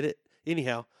 Get it?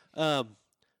 Anyhow,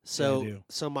 so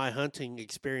my hunting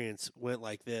experience went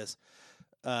like this.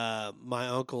 my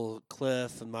Uncle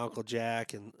Cliff and my Uncle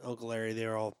Jack and Uncle Larry,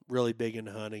 they're all really big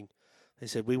into hunting. They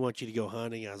said, we want you to go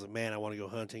hunting. I was like, man, I want to go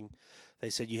hunting. They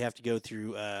said, you have to go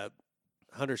through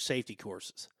hunter safety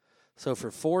courses. So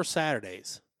for 4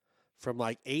 Saturdays, from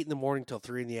like 8 in the morning till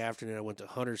 3 in the afternoon, I went to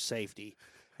hunter safety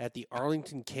at the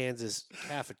Arlington, Kansas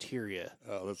cafeteria.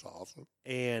 Oh, that's awesome.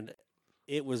 And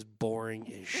it was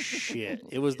boring as shit.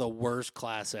 It was the worst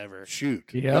class ever.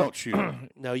 Shoot. Yep. Don't shoot.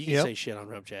 No, you can say shit on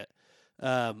RümpChät.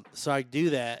 So I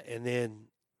do that, and then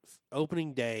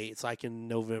opening day, it's like in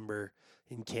November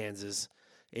in Kansas,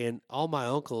 and all my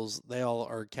uncles, they all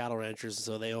are cattle ranchers,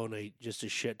 so they own just a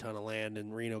shit ton of land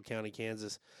in Reno County,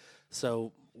 Kansas.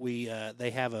 So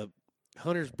they have a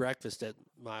hunter's breakfast at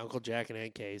my Uncle Jack and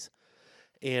Aunt Kay's,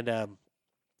 and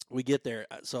we get there.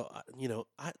 So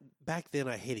back then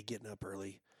I hated getting up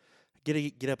early.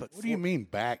 Get up at. What do you mean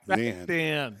back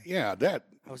then? Yeah, that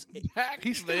I was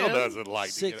he still doesn't like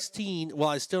 16. Well,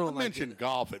 I still don't. I mentioned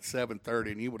golf at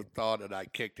 7:30, and you would have thought that I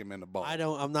kicked him in the ball.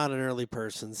 I'm not an early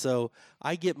person, so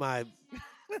I get my.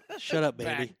 Shut up, baby.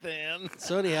 Back then.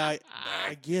 So anyhow,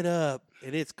 I get up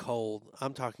and it's cold.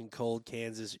 I'm talking cold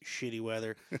Kansas, shitty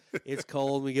weather. It's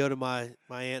cold. We go to my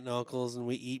aunt and uncle's and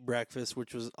we eat breakfast,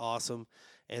 which was awesome.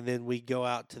 And then we go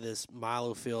out to this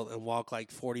Milo field and walk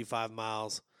like 45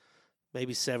 miles,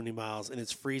 maybe 70 miles, and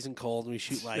it's freezing cold. And we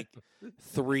shoot like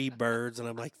 3 birds, and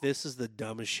I'm like, this is the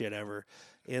dumbest shit ever.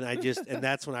 And and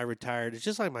that's when I retired. It's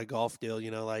just like my golf deal,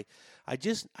 like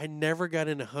I never got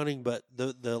into hunting, but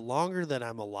the longer that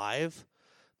I'm alive,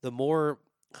 the more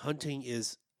hunting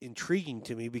is intriguing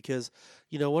to me because,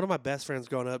 one of my best friends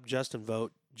growing up, Justin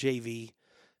Vogt, JV,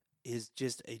 is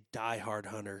just a diehard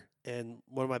hunter. And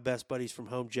one of my best buddies from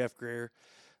home, Jeff Greer,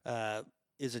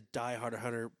 is a diehard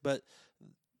hunter. But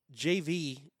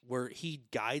JV, where he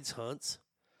guides hunts,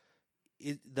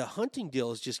 the hunting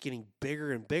deal is just getting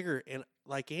bigger and bigger. And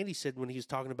like Andy said when he was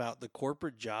talking about the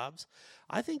corporate jobs,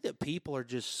 I think that people are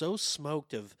just so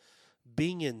smoked of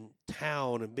being in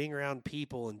town and being around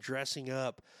people and dressing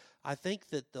up. I think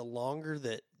that the longer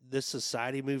that this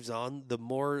society moves on, the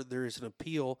more there is an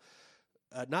appeal,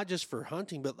 not just for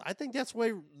hunting, but I think that's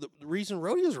why the reason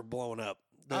rodeos are blowing up.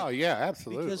 Oh, yeah,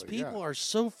 absolutely. Because people are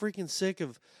so freaking sick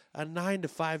of a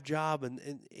 9-to-5 job, and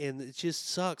it just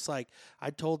sucks. Like, I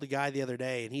told the guy the other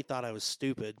day, and he thought I was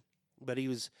stupid, but he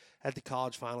was at the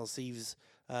college finals.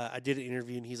 I did an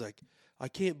interview, and he's like, I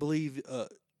can't believe,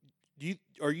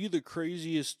 are you the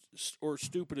craziest or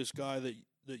stupidest guy that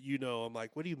you know? I'm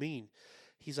like, what do you mean?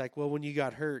 He's like, well, when you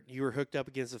got hurt, you were hooked up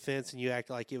against the fence, and you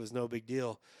acted like it was no big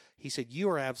deal. He said, you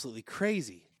are absolutely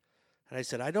crazy. And I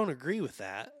said, I don't agree with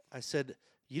that. I said,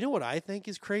 you know what I think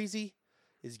is crazy?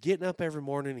 Is getting up every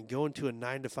morning and going to a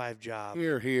 9-to-5 job.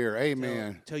 Here,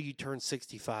 amen. Until you turn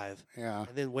 65. Yeah.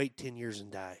 And then wait 10 years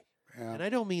and die. Yeah. And I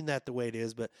don't mean that the way it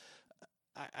is, but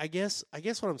I guess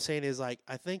what I'm saying is, like,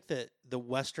 I think that the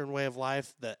Western way of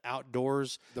life, the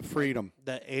outdoors, the freedom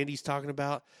that Andy's talking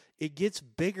about, it gets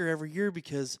bigger every year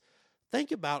because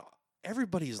think about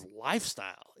everybody's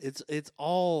lifestyle. It's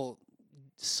all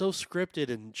so scripted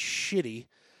and shitty.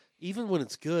 Even when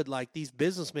it's good, like these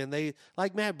businessmen,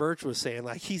 like Matt Birch was saying,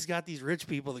 like he's got these rich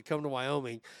people that come to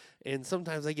Wyoming, and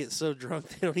sometimes they get so drunk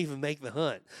they don't even make the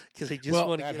hunt because they just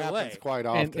want to get away. That happens quite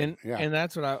often. And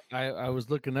that's what I was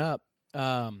looking up.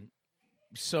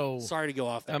 So sorry to go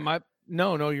off there.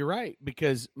 No, you're right,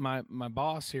 because my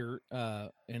boss here,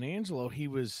 and Angelo,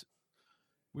 he's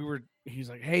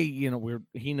like, hey,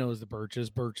 he knows the Birches.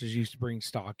 Birches used to bring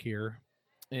stock here,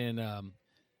 and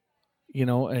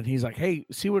and he's like, hey,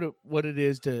 see what it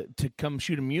is to come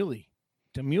shoot a mule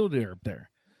deer up there.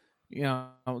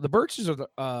 The Birches are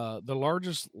the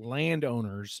largest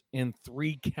landowners in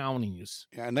 3 counties.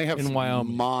 Yeah, and they have in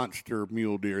Wyoming. Monster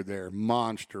mule deer there.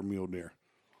 Monster mule deer.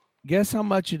 Guess how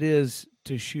much it is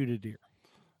to shoot a deer?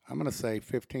 I'm going to say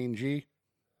 15G.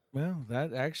 Well,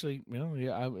 that actually,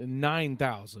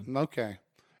 9,000. Okay.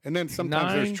 And then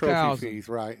sometimes there's trophy fees,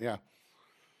 right? Yeah.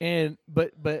 And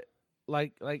but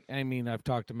like I mean, I've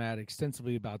talked to Matt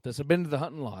extensively about this. I've been to the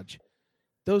hunting lodge.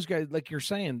 Those guys, like you're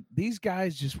saying, these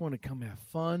guys just want to come have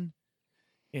fun.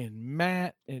 And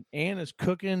Matt and Anna's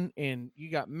cooking, and you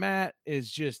got Matt is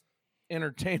just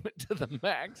entertainment to the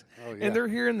max. Oh, yeah. And they're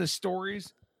hearing the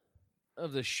stories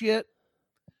of the shit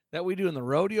that we do in the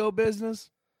rodeo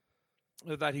business,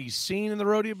 that he's seen in the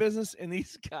rodeo business, and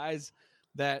these guys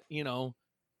that,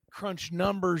 crunch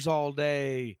numbers all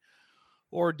day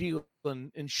or deal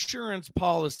in insurance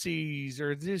policies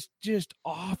or just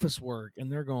office work.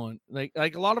 And they're going like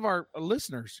a lot of our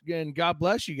listeners, and God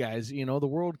bless you guys, the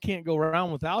world can't go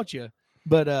around without you,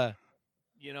 but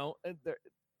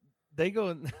they go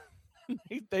and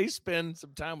they spend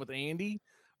some time with Andy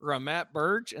or a Matt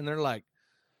Birch, and they're like,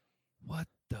 "What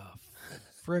the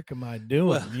frick am I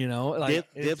doing?" Well, like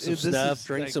dip some stuff,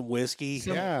 drink some whiskey.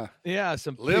 Yeah.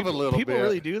 Some live people, a little people bit.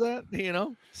 really do that,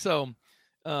 So,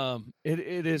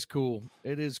 it is cool.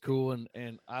 It is cool,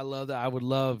 and I love that. I would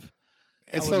love.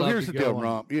 And I would so love here's to the go deal, on.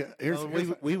 Rump. Yeah,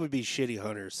 We would be shitty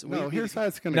hunters. no. Here's how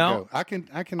it's going to No. go. I can.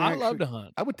 I Actually, love to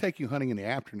hunt. I would take you hunting in the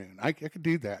afternoon. I could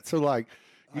do that. So like,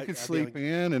 you I'd could be sleep like-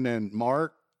 in, and then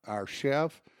Mark, our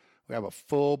chef, we have a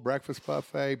full breakfast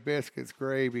buffet: biscuits,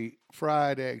 gravy,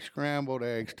 fried eggs, scrambled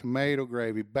eggs, tomato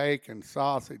gravy, bacon,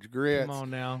 sausage, grits, Come on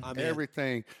now. I'm in.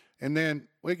 everything. And then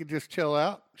we could just chill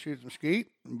out, shoot some skeet.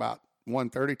 About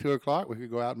 1:30, 2 o'clock, we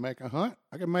could go out and make a hunt.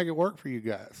 I can make it work for you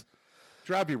guys.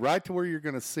 Drive you right to where you're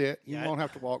going to sit. You Yeah, won't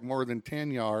have to walk more than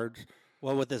 10 yards.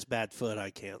 Well, with this bad foot,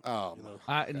 I can't. Oh,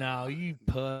 No, you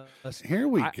puss. here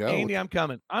we go. Andy, I'm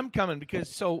coming. I'm coming because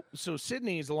so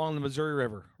Sydney is along the Missouri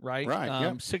River, right? Right,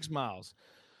 yep. 6 miles.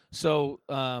 So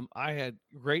I had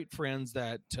great friends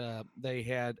that they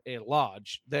had a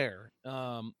lodge there.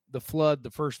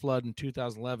 The first flood in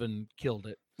 2011 killed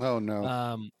it. Oh,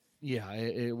 no. Yeah,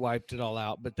 it wiped it all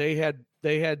out. But they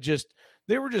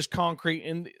were just concrete,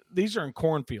 and these are in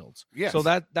cornfields. Yes. So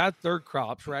that's their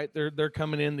crops, right? They're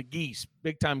coming in, the geese,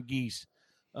 big time geese.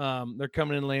 They're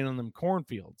coming in laying on them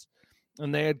cornfields,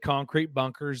 and they had concrete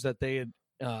bunkers that they had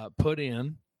put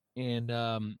in, and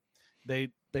they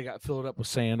got filled up with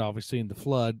sand, obviously in the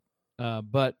flood.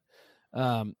 But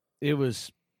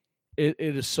it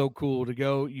is so cool to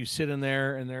go. You sit in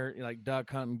there, and they're like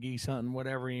duck hunting, geese hunting,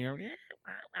 whatever. And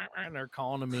they're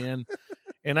calling them in.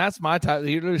 And that's my type.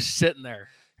 You're just sitting there.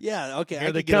 Yeah, okay.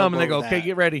 Here they come, and they go, "Okay,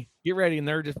 get ready," and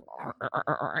they're just,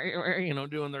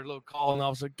 doing their little call, and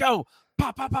all of a sudden, go,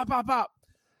 pop, pop, pop, pop, pop,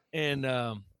 and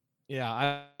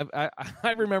yeah,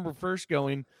 I remember first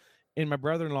going, and my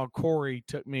brother-in-law Corey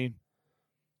took me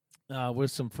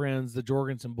with some friends, the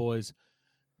Jorgensen boys,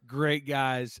 great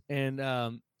guys, and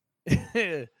what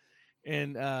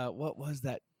was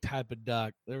that type of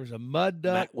duck? There was a mud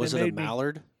duck. Was it a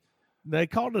mallard? They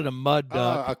called it a mud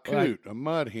duck. A coot, a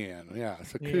mud hen. Yeah,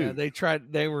 it's a coot. Yeah,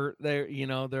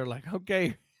 they're like,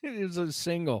 okay, it was a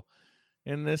single.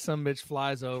 And this some bitch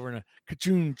flies over and a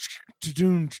ka-choon,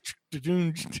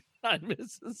 I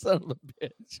miss the son of a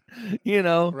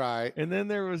bitch, Right. And then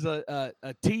there was a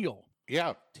teal.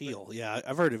 Yeah. Teal. Yeah,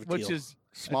 I've heard of a teal. Which is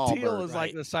Small a teal bird, is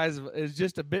like the size of, is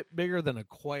just a bit bigger than a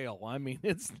quail. I mean,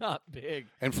 it's not big.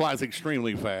 And flies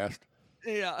extremely fast.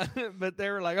 Yeah, but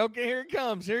they were like, okay, here it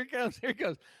comes. Boom,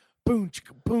 chicka,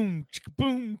 boom, chicka,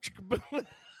 boom, chicka, boom.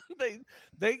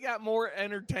 They got more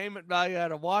entertainment value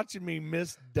out of watching me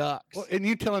miss ducks. Well, and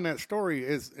you telling that story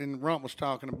is, and Rump was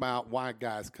talking about why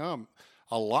guys come.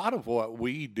 A lot of what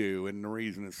we do, and the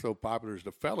reason it's so popular, is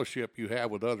the fellowship you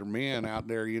have with other men out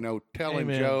there. Telling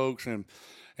Amen. jokes and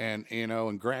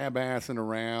grab assing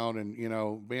around,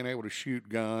 and being able to shoot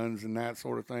guns and that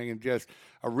sort of thing, and just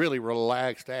a really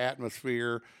relaxed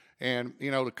atmosphere, and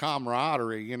the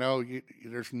camaraderie.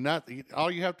 There's nothing. All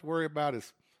you have to worry about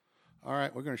is, all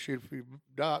right, we're going to shoot a few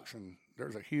ducks, and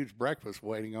there's a huge breakfast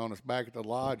waiting on us back at the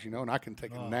lodge. And I can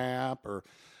take a nap, or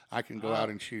I can go out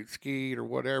and shoot skeet or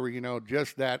whatever.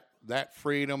 Just that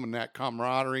freedom and that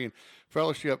camaraderie and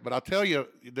fellowship. But I'll tell you,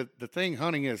 the thing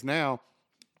hunting is now.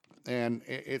 And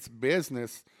it's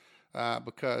business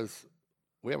because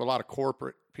we have a lot of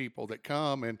corporate people that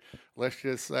come, and let's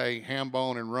just say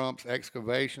Hambone and Rump's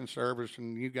excavation service,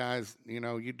 and you guys,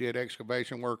 you did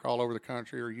excavation work all over the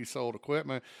country, or you sold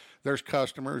equipment. There's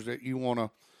customers that you want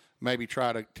to maybe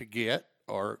try to get,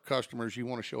 or customers you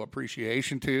want to show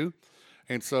appreciation to.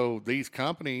 And so these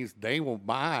companies, they will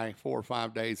buy 4 or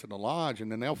 5 days in the lodge,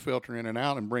 and then they'll filter in and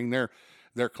out and bring their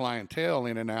clientele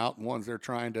in and out, ones they're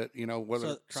trying to,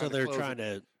 whether they're trying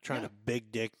to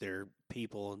big dick their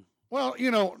people. And well,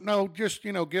 just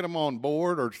get them on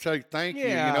board, or say thank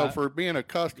you, for being a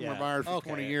customer of ours for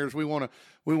 20 years. We want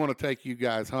to take you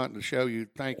guys hunting to show you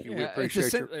thank you. We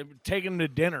appreciate you taking them to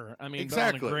dinner. I mean,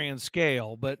 exactly. on a grand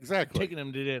scale, but exactly taking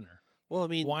them to dinner. Well, I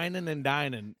mean, whining and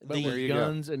dining, but with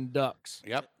guns and ducks.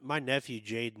 Yep. My nephew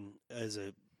Jaden is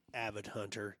a avid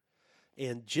hunter,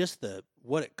 and just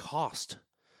what it cost,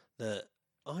 the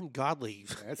ungodly.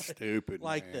 That's stupid.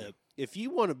 Like man. if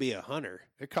you want to be a hunter,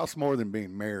 it costs more than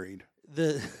being married.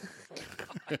 But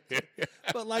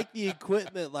like the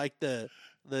equipment, like the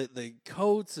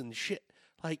coats and shit,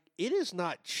 like it is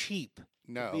not cheap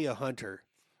to be a hunter.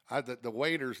 The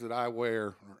waders that I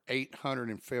wear are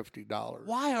 $850.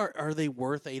 Why are they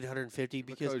worth $850?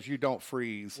 Because you don't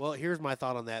freeze. Well, here's my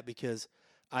thought on that, because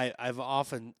I've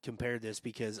often compared this,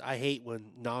 because I hate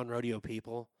when non-rodeo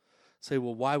people say,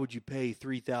 well, why would you pay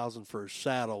 $3,000 for a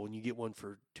saddle when you get one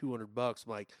for $200? I'm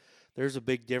like, there's a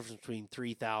big difference between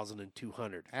 $3,000 and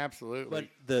 $200. Absolutely.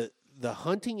 But the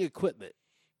hunting equipment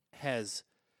has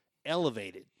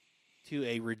elevated to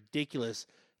a ridiculous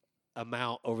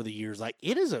amount over the years. Like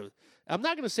it is I'm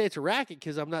not going to say it's a racket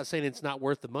because I'm not saying it's not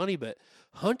worth the money, but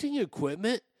hunting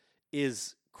equipment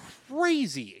is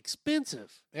crazy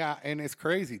expensive. Yeah, and it's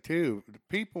crazy too.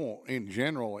 People in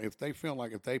general, if they feel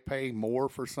like if they pay more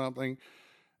for something,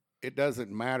 it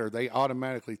doesn't matter. They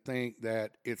automatically think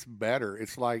that it's better.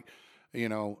 It's like,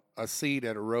 a seat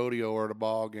at a rodeo or at a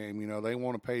ball game. They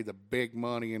want to pay the big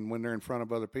money, and when they're in front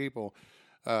of other people,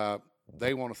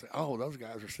 they want to say, oh, those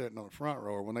guys are sitting on the front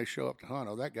row. Or when they show up to hunt,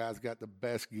 oh, that guy's got the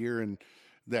best gear and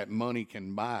that money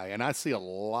can buy. And I see a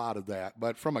lot of that.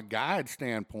 But from a guide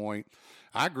standpoint,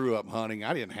 I grew up hunting.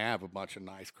 I didn't have a bunch of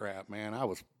nice crap, man. I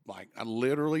was like,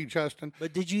 literally, Justin.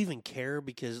 But did you even care?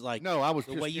 Because, no, I was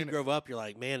the just way you grew up, you're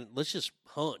like, man, let's just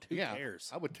hunt. Who cares?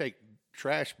 I would take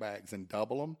trash bags and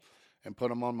double them and put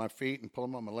them on my feet and pull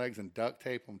them on my legs and duct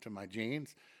tape them to my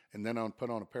jeans. And then I'd put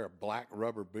on a pair of black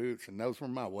rubber boots, and those were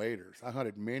my waders. I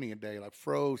hunted many a day, like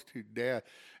froze to death.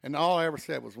 And all I ever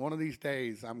said was, one of these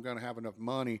days I'm going to have enough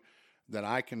money that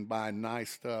I can buy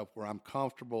nice stuff where I'm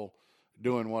comfortable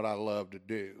doing what I love to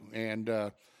do. And,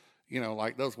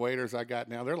 like those waders I got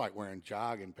now, they're like wearing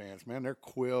jogging pants, man. They're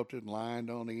quilted, lined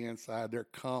on the inside. They're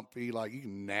comfy. Like you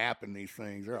can nap in these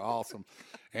things. They're awesome.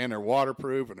 And they're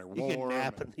waterproof and they're warm. You can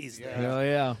nap in these things. Oh,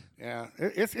 yeah. Yeah.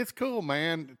 It's cool,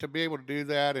 man, to be able to do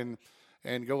that and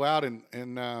go out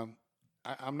and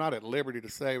I'm not at liberty to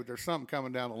say, but there's something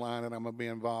coming down the line that I'm going to be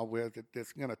involved with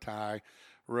that's going to tie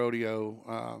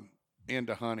rodeo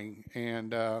into hunting.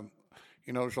 And,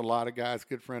 there's a lot of guys.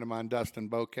 Good friend of mine, Dustin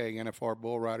Bouquet, NFR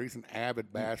bull rider. He's an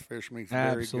avid bass fisherman. He's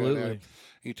very good at it.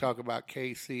 You talk about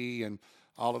KC and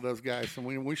all of those guys. So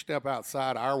when we step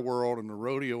outside our world in the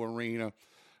rodeo arena,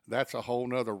 that's a whole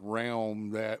nother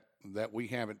realm that we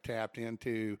haven't tapped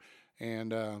into.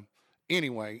 And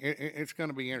anyway, it's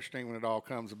going to be interesting when it all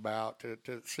comes about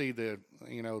to see the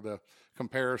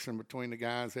comparison between the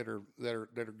guys that are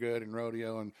good in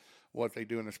rodeo and what they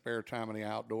do in the spare time in the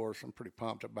outdoors. I'm pretty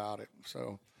pumped about it.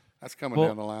 So that's coming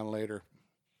down the line later.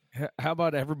 How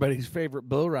about everybody's favorite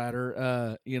bull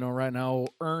rider? Right now,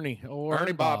 Ernie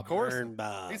Bob, of course. Ern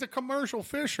Bob. He's a commercial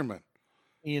fisherman.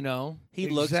 He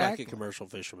looks like a commercial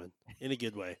fisherman in a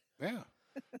good way. Yeah.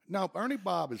 No, Ernie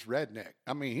Bob is redneck.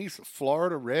 I mean, he's a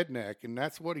Florida redneck, and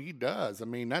that's what he does. I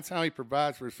mean, that's how he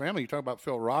provides for his family. You talk about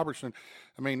Phil Robertson.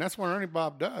 I mean, that's what Ernie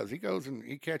Bob does. He goes and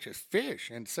he catches fish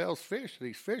and sells fish to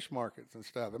these fish markets and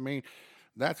stuff. I mean,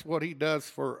 that's what he does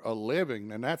for a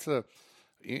living, and that's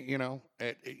you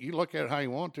look at it how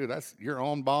you want to. That's your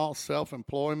own boss,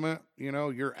 self-employment.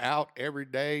 You're out every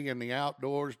day in the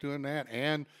outdoors doing that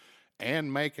and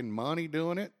making money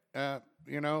doing it.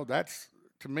 That's,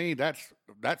 to me,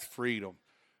 that's freedom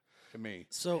to me.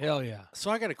 So hell yeah.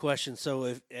 So I got a question. So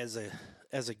if as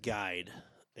a guide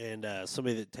and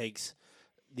somebody that takes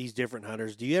these different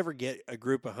hunters, do you ever get a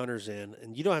group of hunters in,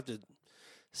 and you don't have to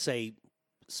say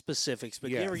specifics, but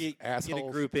Yes, you ever get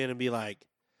a group in and be like,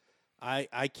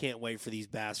 I can't wait for these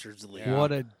bastards to leave. Yeah.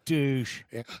 What a douche.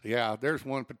 Yeah, there's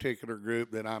one particular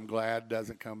group that I'm glad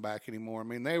doesn't come back anymore. I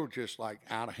mean, they were just like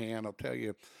out of hand. I'll tell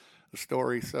you the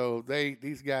story. So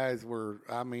these guys were,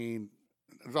 I mean,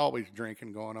 there's always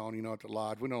drinking going on, at the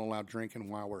lodge. We don't allow drinking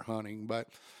while we're hunting, but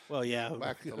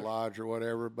back at the lodge or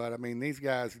whatever. But I mean, these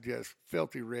guys are just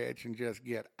filthy rich and just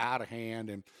get out of hand.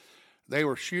 And they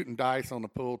were shooting dice on the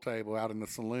pool table out in the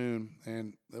saloon.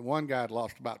 And the one guy had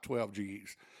lost about 12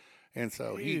 G's. And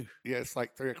so it's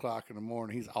like 3:00 in the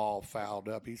morning. He's all fouled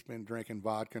up. He's been drinking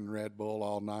vodka and Red Bull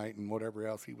all night and whatever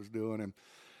else he was doing. And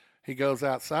he goes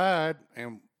outside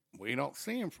and we don't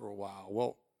see him for a while.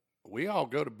 Well, we all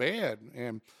go to bed,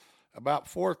 and about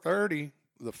 4:30,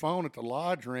 the phone at the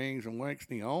lodge rings and wakes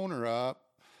the owner up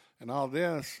and all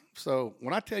this. So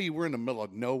when I tell you we're in the middle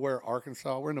of nowhere,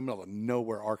 Arkansas, we're in the middle of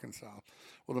nowhere, Arkansas.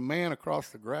 Well, the man across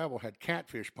the gravel had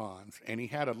catfish ponds, and he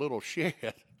had a little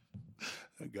shed.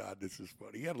 Oh, God, this is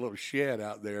funny. He had a little shed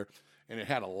out there, and it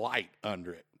had a light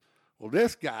under it. Well,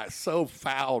 this guy's so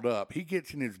fouled up. He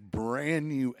gets in his brand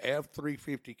new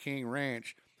F-350 King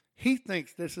Ranch. He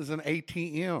thinks this is an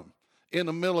ATM in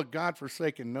the middle of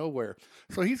godforsaken nowhere.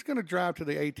 So he's going to drive to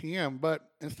the ATM, but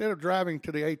instead of driving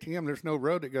to the ATM, there's no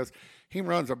road that goes. He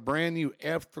runs a brand new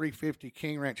F-350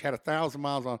 King Ranch, had 1,000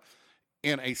 miles on,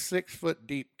 in a 6-foot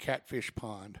deep catfish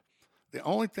pond. The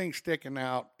only thing sticking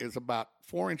out is about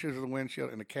 4 inches of the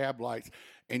windshield and the cab lights,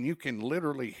 and you can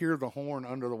literally hear the horn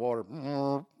under the water,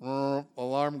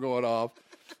 alarm going off.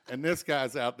 and this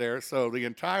guy's out there. So the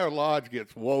entire lodge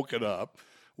gets woken up.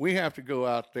 We have to go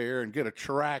out there and get a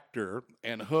tractor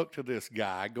and hook to this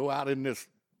guy, go out in this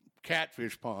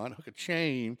catfish pond, hook a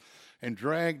chain, and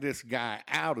drag this guy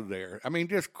out of there. I mean,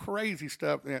 just crazy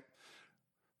stuff that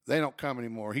they don't come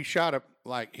anymore. He shot up,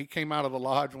 like, he came out of the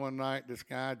lodge one night, this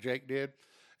guy, Jake did,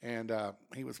 and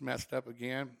he was messed up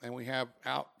again. And we have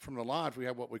out from the lodge, we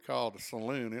have what we call the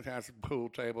saloon. It has a pool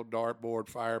table, dartboard,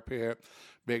 fire pit,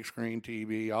 big screen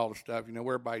TV, all the stuff,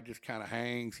 where everybody just kind of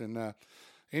hangs. And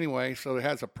anyway, so it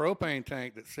has a propane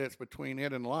tank that sits between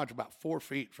it and the lodge about 4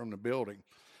 feet from the building.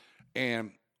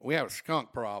 And we have a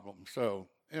skunk problem. So,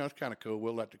 it's kind of cool.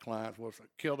 We'll let the clients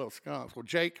kill those skunks. Well,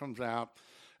 Jake comes out,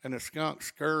 and the skunk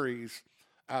scurries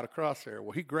out across there.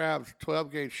 Well, he grabs a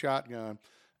 12-gauge shotgun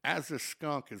as this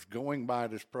skunk is going by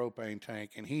this propane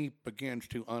tank, and he begins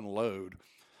to unload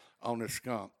on this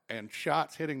skunk. And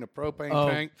shots hitting the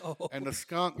propane tank, and the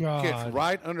skunk gets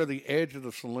right under the edge of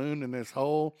the saloon in this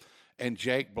hole, and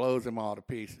Jake blows him all to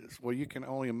pieces. Well, you can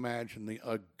only imagine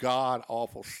the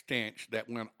god-awful stench that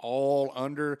went all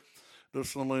under the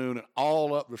saloon and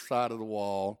all up the side of the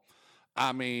wall.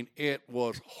 I mean, it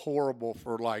was horrible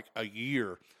for like a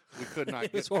year. We could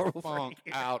not get the funk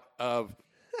out of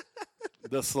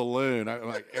the saloon. I'm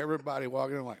like, everybody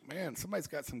walking in like, man, somebody's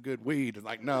got some good weed. And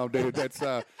like, no, dude, that's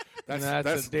a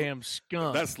damn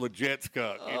skunk. That's legit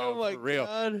skunk. My for real.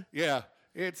 God. Yeah.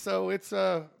 Is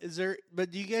there?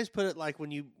 But do you guys put it like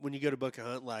when you go to book a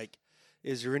hunt? Like,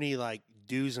 is there any like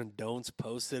do's and don'ts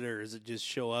posted, or is it just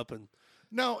show up and?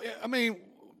 No, I mean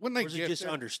when they or is get it just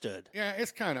there, understood? Yeah,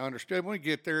 it's kind of understood. When we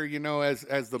get there,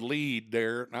 as the lead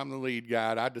there, I'm the lead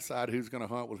guide. I decide who's going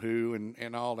to hunt with who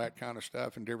and all that kind of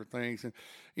stuff and different things. And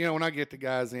when I get the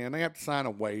guys in, they have to sign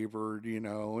a waiver.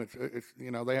 It's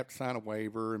they have to sign a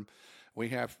waiver, and we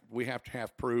have to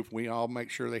have proof. We all make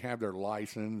sure they have their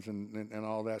license and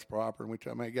all that's proper. And we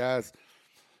tell them, hey guys,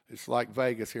 it's like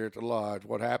Vegas here at the lodge.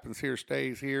 What happens here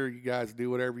stays here. You guys do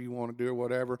whatever you want to do or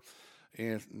whatever.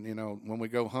 And when we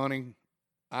go hunting,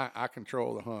 I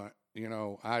control the hunt.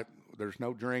 There's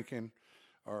no drinking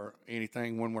or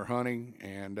anything when we're hunting,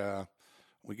 and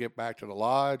we get back to the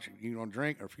lodge. You don't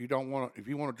drink, or if you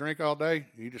want to drink all day,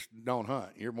 you just don't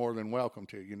hunt. You're more than welcome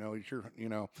to. You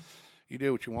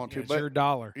do what you want to. It's but your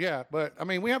dollar. Yeah, but I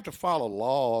mean, we have to follow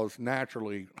laws,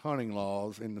 naturally, hunting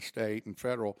laws in the state and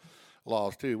federal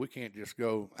laws too. We can't just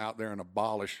go out there and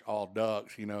abolish all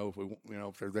ducks.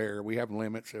 If they're there, we have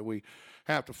limits that we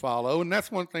have to follow, and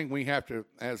that's one thing we have to,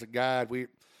 as a guide.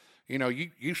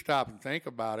 You stop and think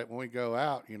about it when we go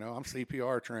out. I'm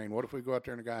CPR trained. What if we go out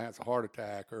there and a guy has a heart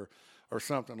attack or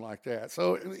something like that?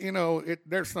 So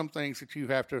there's some things that you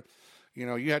have to.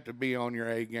 You have to be on your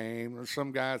A game. There's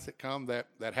some guys that come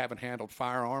that haven't handled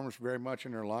firearms very much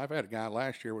in their life. I had a guy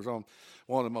last year was on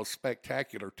one of the most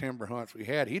spectacular timber hunts we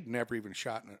had. He'd never even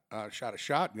shot a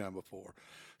shotgun before.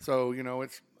 So,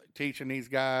 it's teaching these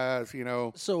guys,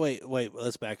 So wait,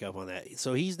 let's back up on that.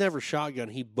 So he's never shotgun.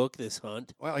 He booked this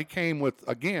hunt. Well, he came with,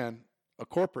 again, a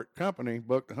corporate company,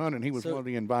 booked the hunt, and he was one of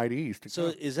the invitees to come.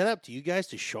 So is that up to you guys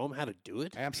to show him how to do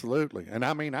it? Absolutely. And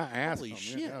I mean, I asked Holy them,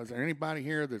 shit. is there anybody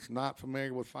here that's not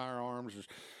familiar with firearms? Is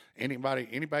anybody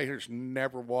who's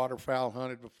never waterfowl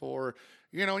hunted before?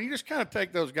 You just kind of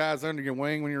take those guys under your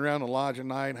wing when you're around the lodge at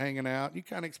night hanging out. You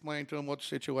kind of explain to them what the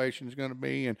situation is going to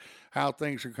be and how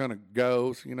things are going to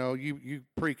go. So, you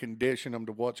precondition them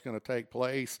to what's going to take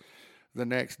place the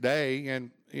next day,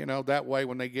 and that way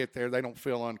when they get there they don't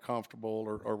feel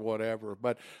uncomfortable or whatever.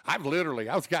 But I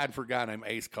was guiding for a guy named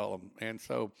Ace Cullum, and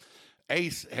so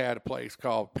Ace had a place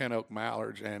called Pin Oak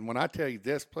Mallards, and when I tell you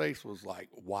this place was like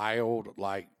wild,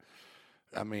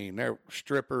 there were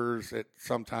strippers at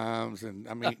sometimes, and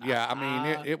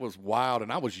it was wild.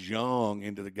 And I was young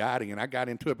into the guiding, and I got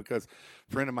into it because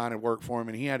a friend of mine had worked for him,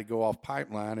 and he had to go off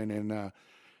pipeline, and then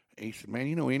he said, man,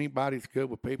 anybody's good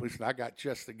with people. He said, I got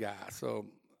just the guy. So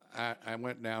I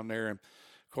went down there, and,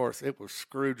 of course, it was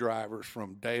screwdrivers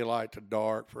from daylight to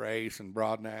dark for Ace and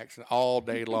Broadnax all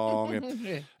day long.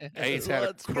 And Ace had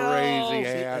a crazy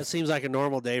ass. That seems like a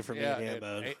normal day for me,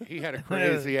 Bud. He had a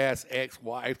crazy-ass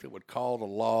ex-wife that would call the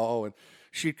law, and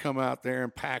she'd come out there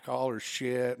and pack all her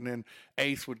shit, and then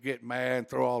Ace would get mad and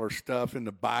throw all her stuff in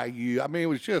the bayou. I mean, it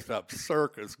was just a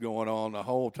circus going on the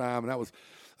whole time, and that was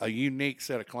a unique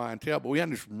set of clientele. But we had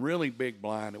this really big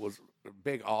blind. It was a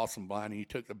big, awesome blind, and you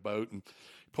took the boat and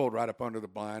pulled right up under the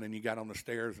blind, and you got on the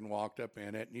stairs and walked up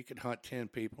in it, and you could hunt 10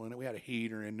 people in it. We had a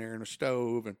heater in there and a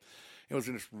stove, and it was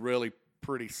in this really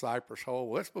pretty cypress hole.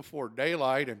 Well, it's before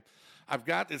daylight, and I've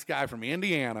got this guy from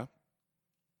Indiana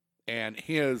and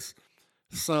his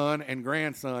son and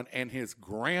grandson and his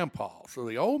grandpa. So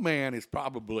the old man is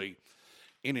probably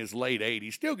in his late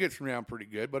 80s, still gets around pretty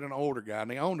good, but an older guy.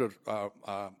 And they owned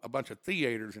a bunch of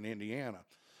theaters in Indiana.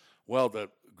 Well, the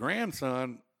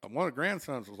grandson, one of the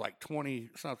grandsons was like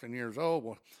 20-something years old.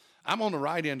 Well, I'm on the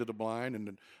right end of the blind, and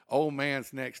the old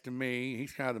man's next to me.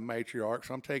 He's kind of the matriarch,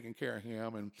 so I'm taking care of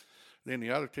him. And then the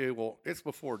other two, well, it's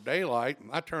before daylight, and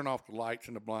I turn off the lights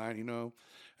in the blind, you know,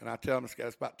 and I tell them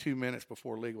it's about 2 minutes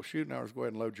before legal shooting hours, go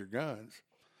ahead and load your guns.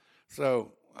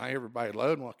 So everybody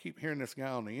loading. Well, I keep hearing this guy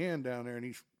on the end down there, and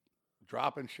he's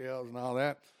dropping shells and all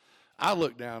that. I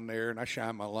look down there, and I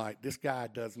shine my light. This guy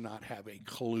does not have a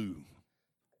clue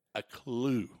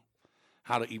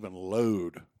how to even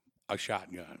load a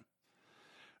shotgun.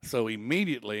 So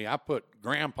immediately I put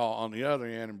Grandpa on the other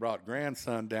end and brought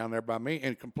grandson down there by me.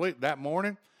 And that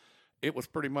morning, it was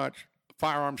pretty much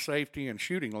firearm safety and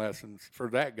shooting lessons for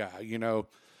that guy, you know.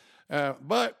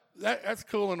 But that's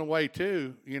cool in a way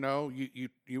too. You know,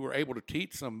 you were able to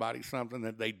teach somebody something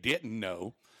that they didn't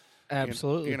know.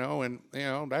 Absolutely.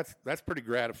 And that's pretty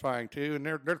gratifying too. And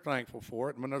they're thankful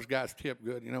for it. And when those guys tip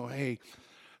good, you know, hey,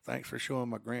 thanks for showing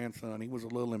my grandson. He was a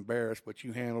little embarrassed, but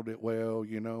you handled it well,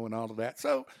 you know, and all of that.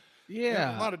 So,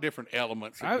 yeah, a lot of different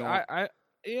elements.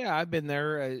 I've been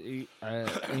there, you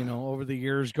know, over the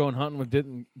years going hunting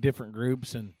with different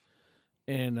groups, and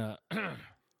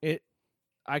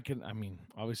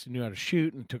obviously knew how to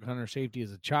shoot and took hunter safety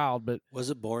as a child, but was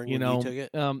it boring you when you took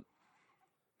it?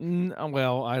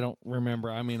 Well, I don't remember.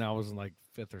 I mean, I was in like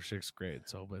 5th or 6th grade,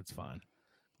 but it's fine.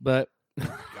 But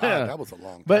God, that was a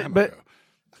long time ago.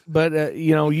 But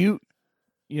you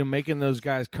know, making those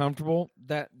guys comfortable,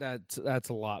 that's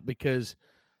a lot, because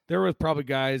there were probably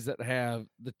guys that have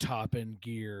the top end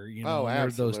gear, you know,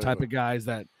 and they're those type of guys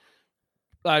that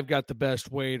I've got the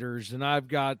best waders and I've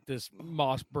got this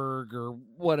Mossberg or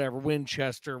whatever,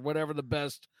 Winchester, whatever the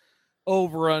best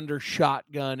over under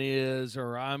shotgun is,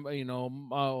 or I'm, you know,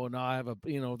 oh no, I have a,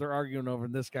 you know, they're arguing over,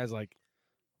 and this guy's like,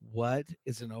 what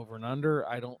is an over and under?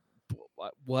 I don't,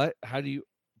 what, how do you,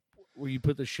 where you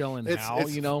put the shell in,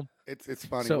 you know? It's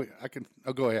funny. So,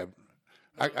 go ahead.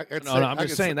 I'm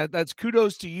just saying that's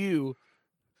kudos to you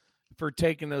for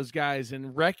taking those guys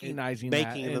and recognizing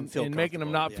that and making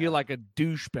them not feel like a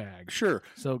douchebag. Sure.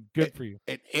 So good for you.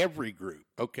 At every group.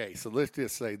 Okay, so let's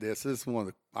just say this. This is one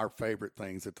of our favorite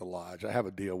things at the lodge. I have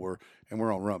a deal we're on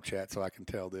RümpChät, so I can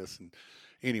tell this. And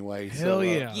anyway, hell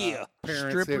yeah.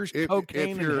 Parents, strippers,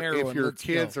 cocaine, and heroin. If your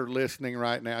kids are listening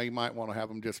right now, you might want to have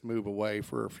them just move away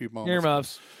for a few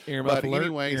moments. Earmuff alert.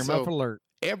 Anyway, earmuff alert.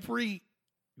 Every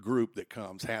group that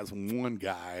comes has one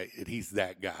guy, and he's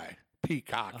that guy,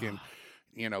 peacocking,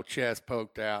 you know, chest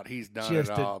poked out. He's done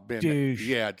just it all. Douche.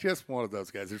 Yeah, just one of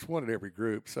those guys. There's one at every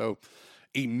group. So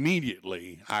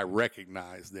immediately I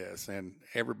recognize this, and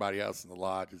everybody else in the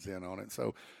lodge is in on it.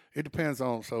 So it depends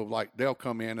on, so like they'll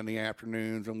come in the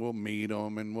afternoons, and we'll meet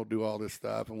them, and we'll do all this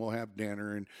stuff, and we'll have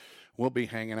dinner, and we'll be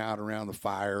hanging out around the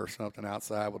fire or something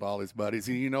outside with all his buddies.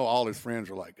 And, you know, all his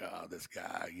friends are like, oh, this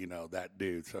guy, you know, that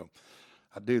dude. So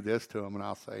I do this to him, and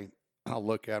I'll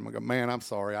look at him and go, man, I'm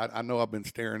sorry. I know I've been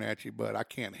staring at you, but I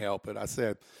can't help it. I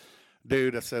said,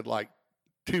 dude, like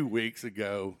 2 weeks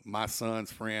ago, my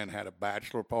son's friend had a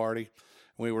bachelor party.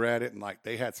 We were at it, and like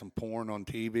they had some porn on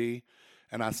TV.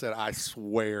 And I said, I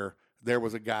swear there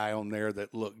was a guy on there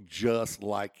that looked just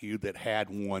like you that had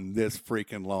one this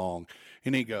freaking long.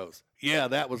 And he goes, yeah,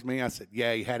 that was me. I said,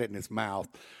 yeah, he had it in his mouth.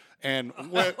 And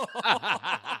when,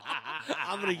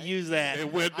 I'm going to use that.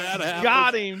 And when that happened,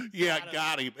 got him. Yeah,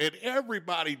 got him. And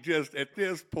everybody just at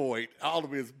this point, all of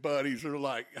his buddies are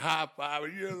like high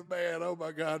fiving. You're the man. Oh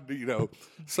my God. You know,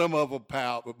 some of them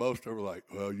pout, but most of them are like,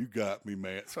 well, you got me,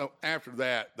 man. So after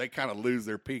that, they kind of lose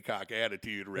their peacock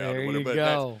attitude around there it. you But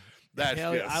go. that's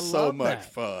Hell, just so much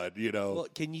fun, you know. Well,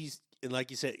 and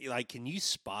like you said, like, can you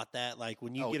spot that? Like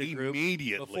when you get a group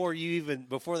immediately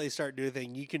before they start doing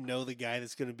anything, you can know the guy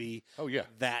that's going to be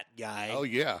that guy. Oh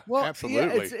yeah, well,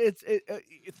 absolutely. Yeah,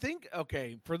 think,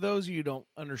 okay, for those of you who don't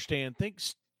understand, think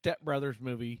Step Brothers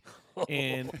movie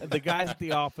and the guys at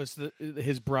the office,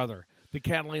 his brother, the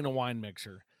Catalina wine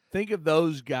mixer. Think of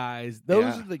those guys.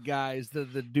 Those are the guys, the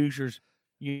douchers.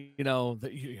 You know,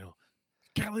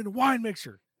 Catalina wine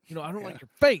mixer. You know, I don't like your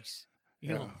face.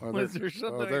 You know,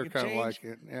 they're kind of like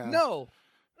it. Yeah. No.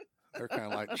 They're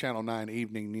kind of like Channel 9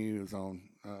 evening news on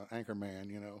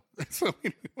Anchorman, you know. So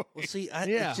anyway. Well, see,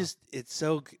 it's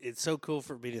so cool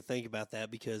for me to think about that,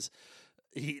 because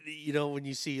you know, when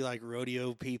you see like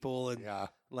rodeo people and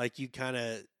like you kind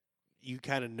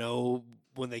of know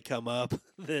when they come up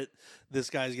that this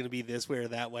guy's going to be this way or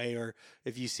that way. Or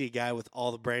if you see a guy with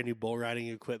all the brand new bull riding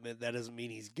equipment, that doesn't mean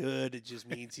he's good. It just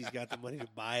means he's got the money to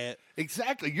buy it.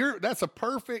 Exactly. That's a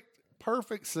perfect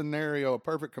perfect scenario, a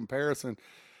perfect comparison.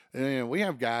 And we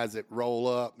have guys that roll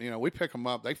up, we pick them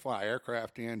up. They fly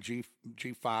aircraft in,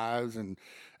 G5s and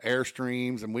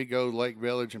Airstreams, and we go to Lake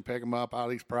Village and pick them up out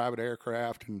of these private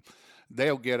aircraft, and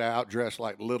they'll get out dressed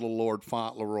like Little Lord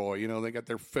Fauntleroy. They got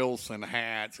their Filson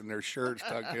hats and their shirts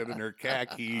tucked in and their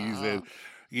khakis, and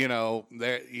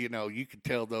you could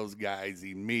tell those guys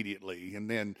immediately. And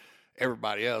then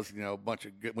everybody else, a bunch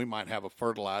of we might have a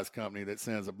fertilizer company that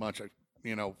sends a bunch of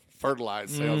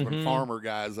fertilizer salesman, farmer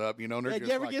guys up, and they're Did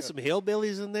you ever get some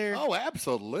hillbillies in there? Oh,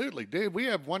 absolutely, dude. We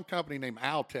have one company named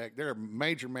Altec. They're a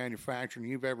major manufacturer.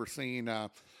 And you've ever seen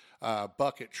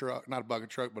bucket truck, not a bucket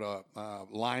truck, but a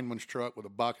lineman's truck with a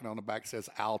bucket on the back that says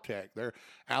Altec. They're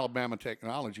Alabama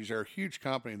Technologies. They're a huge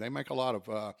company. They make a lot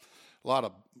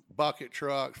of bucket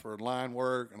trucks for line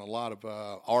work and a lot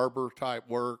of arbor type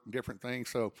work and different things.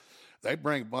 So they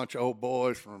bring a bunch of old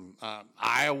boys from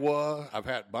Iowa. I've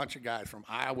had a bunch of guys from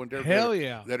Iowa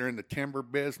that are in the timber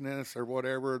business or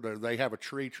whatever. They have a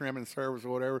tree trimming service or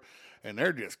whatever, and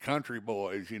they're just country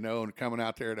boys, and coming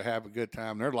out there to have a good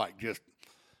time. They're like just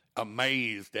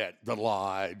amazed at the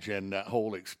lodge and that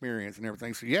whole experience and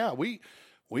everything. So yeah, we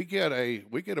get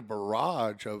a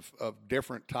barrage of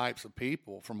different types of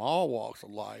people from all walks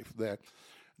of life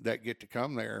that get to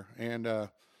come there, and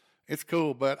it's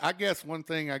cool. But I guess one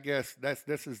thing,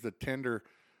 this is the tender,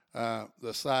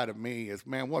 the side of me is,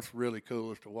 man, what's really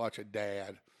cool is to watch a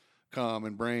dad come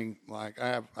and bring, like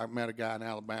I've met a guy in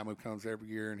Alabama who comes every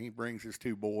year, and he brings his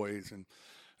two boys, and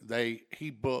he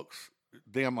books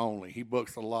them only. He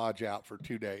books the lodge out for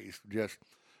 2 days, just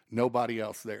nobody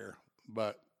else there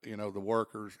but the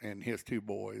workers and his two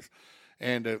boys,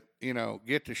 and to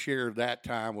get to share that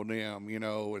time with them,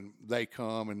 and they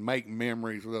come and make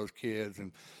memories with those kids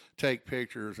and take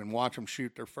pictures and watch them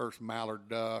shoot their first mallard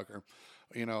duck, or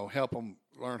help them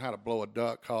learn how to blow a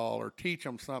duck call, or teach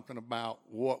them something about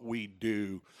what we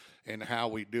do and how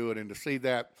we do it. And to see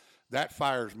that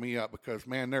fires me up, because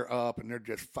man, they're up and they're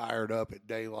just fired up at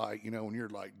daylight, when you're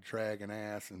like dragging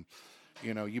ass and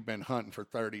you've been hunting for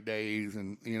 30 days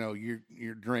and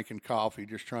you're drinking coffee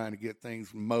just trying to get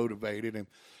things motivated, and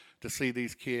to see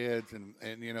these kids and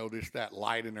just that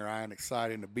light in their eye and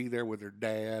excited to be there with their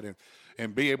dad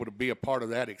and be able to be a part of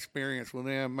that experience with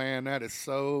them, man, that is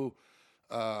so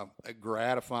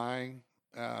gratifying.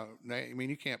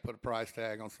 You can't put a price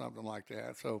tag on something like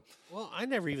that. So, well, I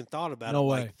never even thought about it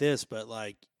like this, but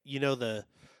like,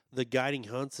 the guiding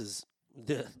hunts is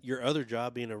your other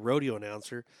job being a rodeo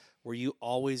announcer, where you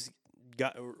always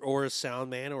got, or a sound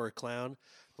man or a clown,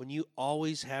 when you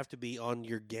always have to be on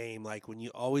your game, like when you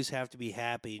always have to be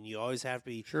happy and you always have to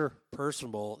be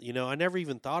personable. I never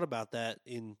even thought about that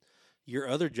in your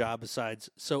other job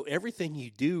besides. So everything you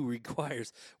do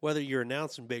requires, whether you're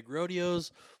announcing big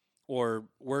rodeos or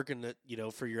working at,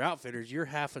 for your outfitters, you're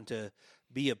having to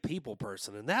be a people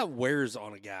person, and that wears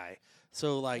on a guy.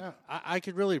 So like, I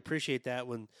could really appreciate that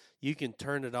when you can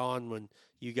turn it on when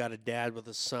you got a dad with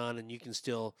a son, and you can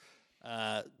still,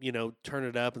 turn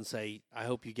it up and say, I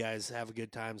hope you guys have a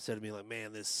good time, instead of being like,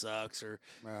 man, this sucks, or,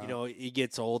 it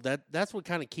gets old. That's what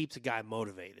kind of keeps a guy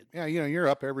motivated. Yeah. You're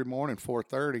up every morning,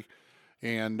 4:30,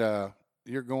 and,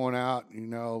 you're going out,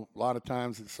 a lot of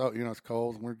times it's so, it's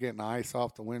cold, and we're getting ice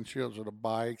off the windshields of the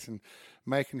bikes and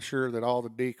making sure that all the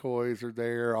decoys are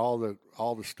there, all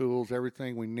the stools,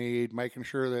 everything we need, making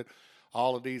sure that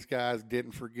all of these guys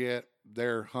didn't forget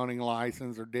their hunting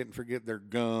license or didn't forget their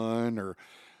gun or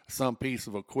some piece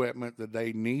of equipment that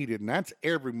they needed. And that's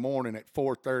every morning at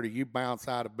 4:30, you bounce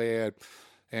out of bed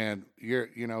and you're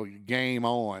game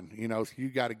on, so you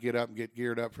got to get up and get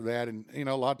geared up for that. And,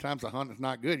 a lot of times the hunt is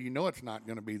not good. It's not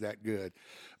going to be that good,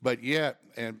 but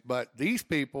these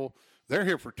people, they're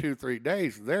here for 2-3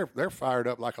 days. They're fired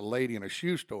up like a lady in a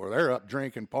shoe store. They're up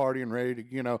drinking, partying, ready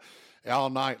to, all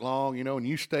night long, and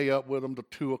you stay up with them till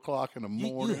 2 o'clock in the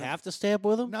morning. You have to stay up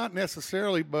with them? Not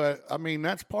necessarily, but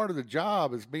that's part of the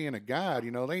job is being a guide.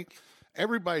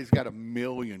 Everybody's got a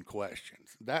million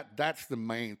questions. That's the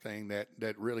main thing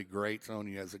that really grates on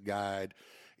you as a guide,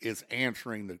 is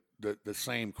answering the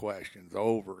same questions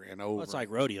over and over. Well, it's like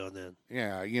rodeo then.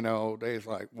 Yeah, they's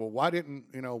like, well, why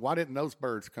didn't those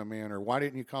birds come in, or why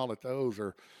didn't you call it those,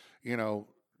 or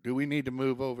do we need to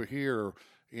move over here,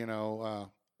 or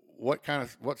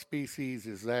what species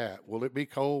is that? Will it be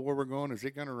cold where we're going? Is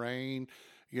it going to rain?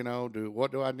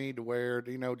 What do I need to wear?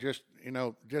 Just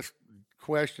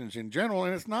questions in general,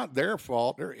 and it's not their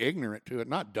fault. They're ignorant to it,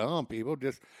 not dumb people,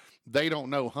 just they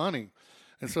don't know hunting.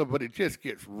 And so, but it just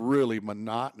gets really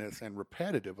monotonous and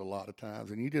repetitive a lot of times,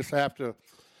 and you just have to,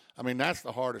 that's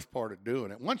the hardest part of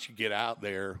doing it. Once you get out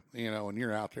there, and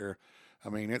you're out there, I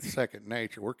mean, it's second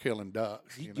nature. We're killing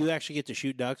ducks. Do you actually get to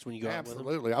shoot ducks when you go out with them?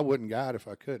 Absolutely. I wouldn't guide if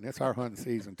I couldn't. It's our hunting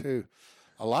season too.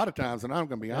 A lot of times, and I'm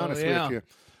going to be honest with you,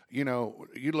 you know,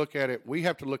 you look at it, we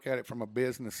have to look at it from a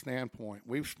business standpoint.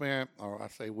 We've spent, or I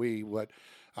say we, what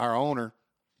our owner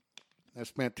has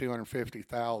spent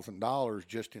 $250,000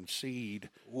 just in seed,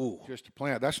 just to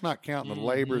plant. That's not counting the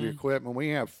labor, the equipment. We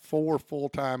have 4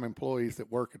 full-time employees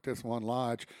that work at this one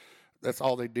lodge. That's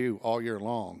all they do all year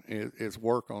long is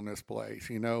work on this place,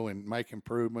 you know, and make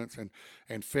improvements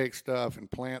and fix stuff and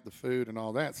plant the food and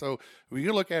all that. So when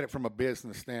you look at it from a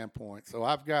business standpoint, so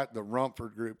I've got the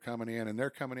Rumford group coming in, and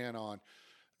they're coming in on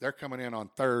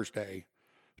Thursday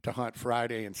to hunt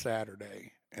Friday and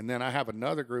Saturday. And then I have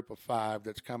another group of 5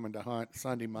 that's coming to hunt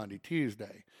Sunday, Monday,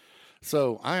 Tuesday.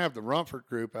 So I have the Rumford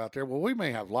group out there. Well, we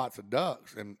may have lots of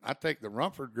ducks, and I take the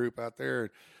Rumford group out there.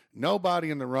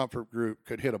 Nobody in the Rumford group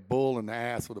could hit a bull in the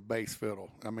ass with a bass fiddle.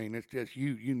 I mean, it's just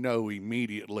you know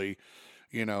immediately,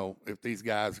 you know, if these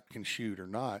guys can shoot or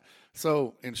not.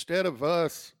 So instead of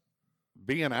us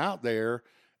being out there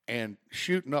and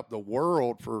shooting up the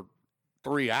world for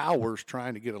 3 hours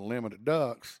trying to get a limit of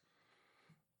ducks,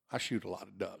 I shoot a lot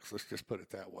of ducks. Let's just put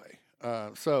it that way.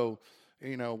 So,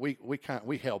 you know,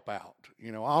 we help out.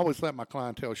 You know, I always let my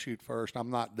clientele shoot first. I'm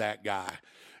not that guy.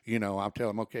 You know, I'll tell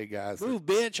them, okay, guys. Move,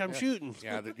 bitch, I'm shooting.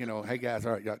 Yeah, you know, hey, guys,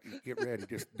 all right, get ready.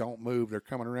 Just don't move. They're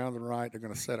coming around to the right. They're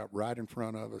going to set up right in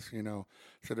front of us, you know.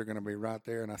 So they're going to be right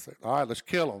there. And I said, all right, let's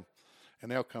kill them.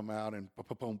 And they'll come out and,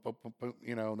 boom, boom, boom, boom,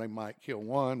 you know, they might kill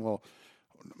one. Well,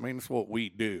 I mean, it's what we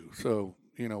do. So,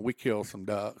 you know, we kill some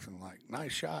ducks and like,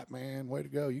 nice shot, man. Way to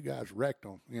go. You guys wrecked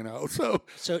them, you know. So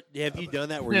have you done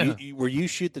that where you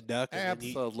shoot the duck?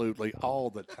 Absolutely.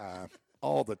 All the time.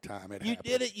 All the time it happens.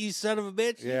 You did it, you son of a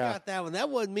bitch. Yeah. You got that one. That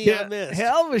wasn't me. I missed.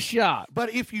 Hell of a shot.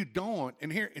 But if you don't,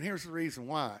 and here's the reason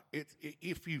why.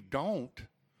 If you don't,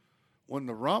 when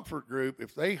the Rumford group,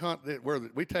 if they hunt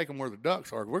we take them where the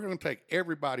ducks are, we're going to take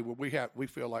everybody where we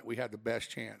feel like we have the best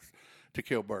chance to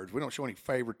kill birds. We don't show any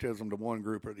favoritism to one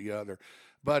group or the other.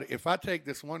 But if I take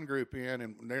this one group in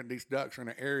and these ducks are in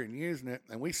an area and using it,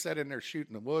 and we sit in there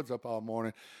shooting the woods up all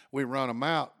morning, we run them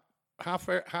out.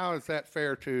 How is that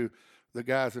fair to the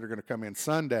guys that are going to come in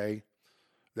Sunday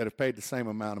that have paid the same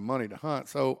amount of money to hunt?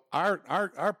 So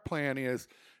our plan is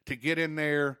to get in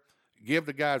there, give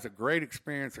the guys a great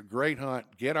experience, a great hunt,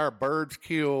 get our birds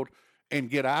killed, and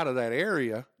get out of that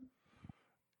area,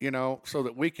 you know, so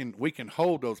that we can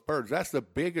hold those birds. That's the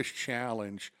biggest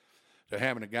challenge to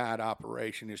having a guide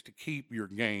operation, is to keep your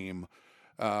game.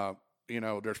 You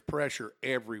know, there's pressure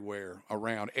everywhere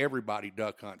around. Everybody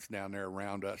duck hunts down there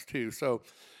around us too. So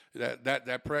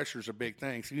that pressure is a big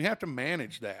thing. So you have to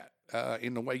manage that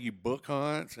in the way you book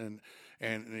hunts, and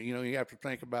you know, you have to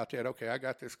think about that. Okay, I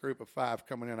got this group of 5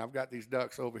 coming in. I've got these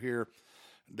ducks over here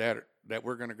that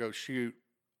we're going to go shoot,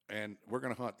 and we're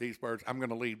going to hunt these birds. I'm going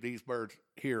to leave these birds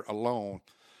here alone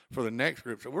for the next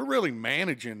group. So we're really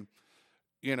managing,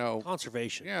 you know,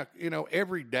 conservation. Yeah, you know,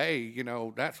 every day, you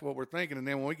know, that's what we're thinking. And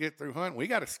then when we get through hunting, we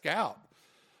got to scout.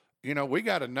 You know, we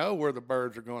got to know where the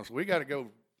birds are going. So we got to go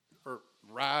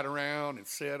ride around and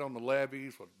sit on the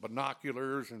levees with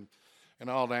binoculars and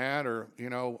all that, or, you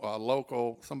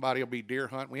know, somebody will be deer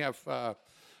hunting. We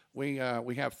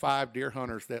have 5 deer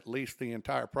hunters that lease the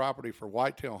entire property for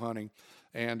whitetail hunting,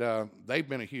 and they've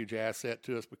been a huge asset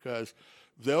to us because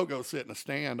they'll go sit in a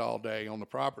stand all day on the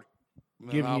property.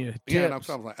 Giving you tips. Yeah, and I'm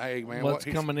something like, hey, man, what's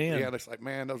coming in? Yeah, it's like,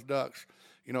 man, those ducks,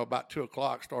 you know, about 2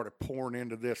 o'clock started pouring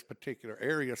into this particular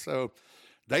area, so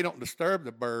they don't disturb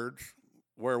the birds,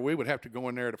 where we would have to go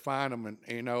in there to find them and,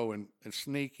 you know, and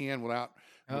sneak in without,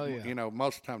 you know,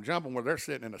 most of the time jumping. Where they're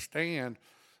sitting in a stand,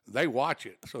 they watch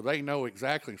it, so they know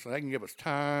exactly. So they can give us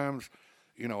times,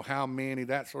 you know, how many,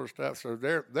 that sort of stuff. So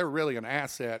they're really an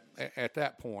asset at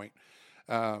that point,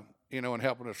 you know, and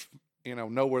helping us, you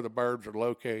know where the birds are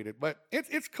located. But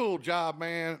it's a cool job,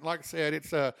 man. Like I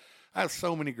said, I have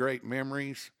so many great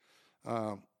memories.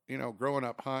 You know, growing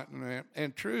up hunting,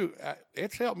 and true,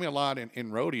 it's helped me a lot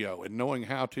in rodeo, and knowing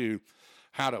how to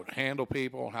handle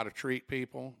people, how to treat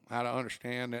people, how to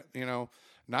understand that, you know,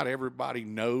 not everybody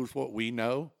knows what we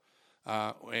know.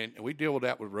 And we deal with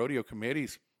that with rodeo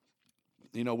committees.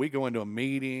 You know, we go into a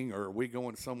meeting or we go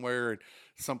in somewhere and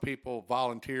some people,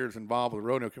 volunteers involved with the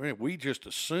rodeo committee, we just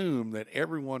assume that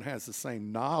everyone has the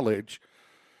same knowledge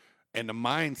and the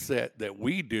mindset that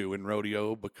we do in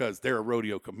rodeo because they're a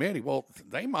rodeo committee. Well,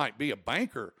 they might be a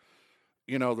banker,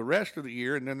 you know, the rest of the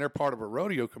year, and then they're part of a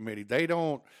rodeo committee. They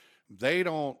don't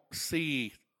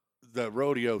see the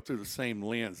rodeo through the same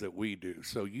lens that we do.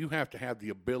 So you have to have the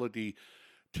ability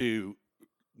to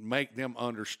make them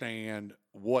understand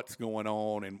what's going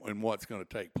on and what's going to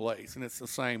take place. And it's the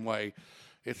same way.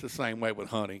 It's the same way with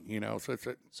hunting, you know.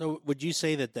 So would you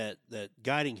say that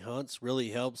guiding hunts really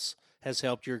has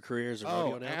helped your career as a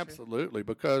rodeo announcer? Absolutely,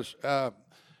 because I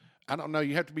don't know,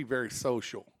 you have to be very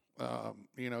social.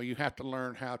 You know, you have to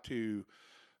learn how to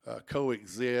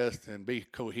coexist and be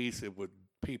cohesive with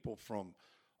people from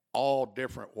all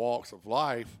different walks of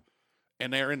life,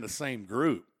 and they're in the same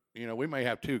group. You know, we may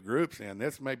have two groups in.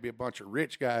 This may be a bunch of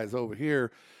rich guys over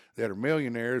here that are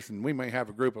millionaires, and we may have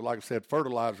a group of, like I said,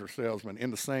 fertilizer salesmen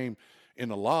in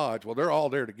the lodge. Well, they're all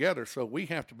there together, so we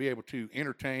have to be able to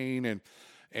entertain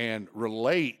and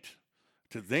relate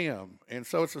to them. And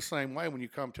so it's the same way when you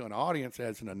come to an audience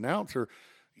as an announcer.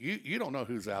 You don't know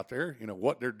who's out there, you know,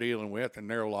 what they're dealing with in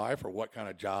their life or what kind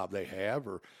of job they have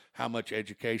or how much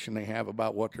education they have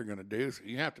about what they're going to do. So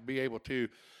you have to be able to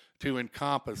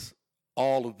encompass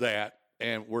all of that,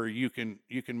 and where you can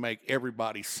make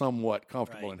everybody somewhat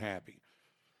comfortable and happy.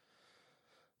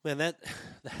 Man,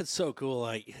 that's so cool.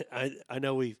 Like I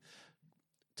know we've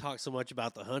talked so much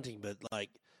about the hunting, but like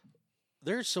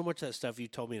there's so much of that stuff you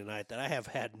told me tonight that I have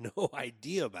had no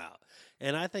idea about.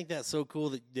 And I think that's so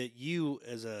cool that you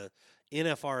as a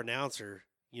NFR announcer,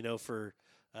 you know, for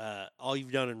all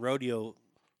you've done in rodeo,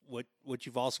 what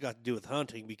you've also got to do with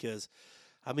hunting, because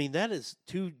I mean, that is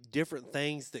two different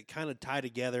things that kind of tie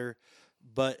together,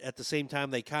 but at the same time,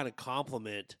 they kind of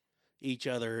complement each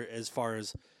other as far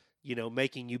as, you know,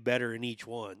 making you better in each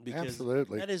one. Because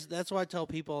absolutely. That's why I tell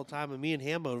people all the time, and me and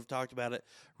Hambo have talked about it.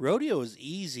 Rodeo is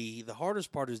easy. The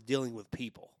hardest part is dealing with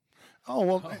people. Oh,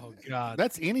 well, oh, God.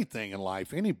 That's anything in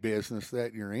life, any business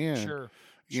that you're in. Sure.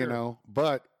 You know,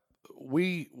 but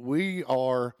we're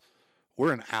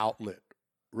an outlet.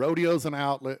 Rodeo's an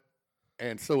outlet.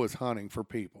 And so is hunting for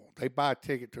people. They buy a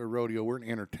ticket to a rodeo. We're an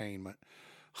entertainment.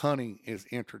 Hunting is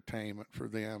entertainment for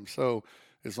them. So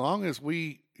as long as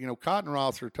we, you know, Cotton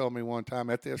Rosser told me one time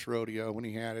at this rodeo when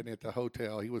he had it at the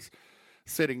hotel, he was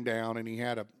sitting down and he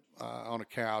had on a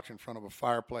couch in front of a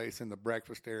fireplace in the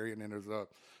breakfast area, and then there's a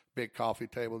big coffee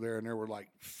table there, and there were like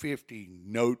 50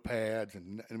 notepads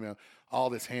and you know,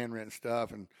 all this handwritten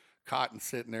stuff, and Cotton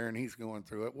sitting there and he's going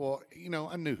through it. Well, you know,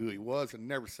 I knew who he was and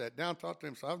never sat down, talked to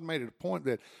him. So I've made it a point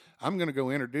that I'm going to go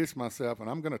introduce myself and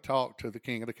I'm going to talk to the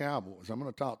king of the cowboys. I'm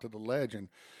going to talk to the legend.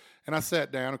 And I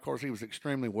sat down. Of course, he was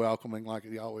extremely welcoming like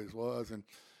he always was. And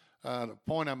the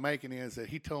point I'm making is that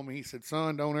he told me, he said,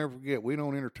 son, don't ever forget, we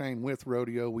don't entertain with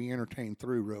rodeo. We entertain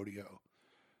through rodeo.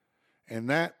 And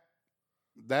that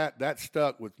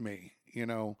stuck with me, you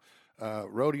know.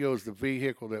 Rodeo is the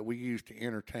vehicle that we use to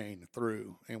entertain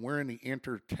through, and we're in the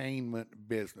entertainment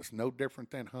business, no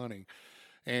different than hunting.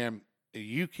 And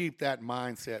you keep that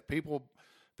mindset. People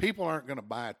aren't going to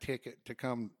buy a ticket to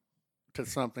come to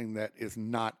something that is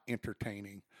not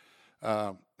entertaining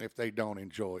if they don't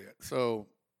enjoy it. So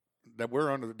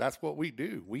that's what we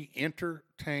do. We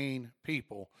entertain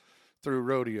people through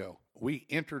rodeo. We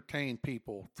entertain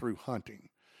people through hunting.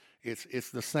 It's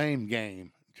the same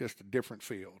game, just a different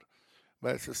field.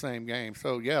 But it's the same game.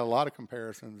 So, yeah, a lot of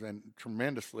comparisons, and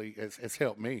tremendously it's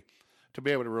helped me to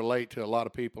be able to relate to a lot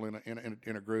of people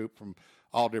in a group from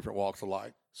all different walks of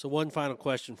life. So one final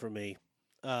question for me.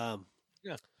 Yeah.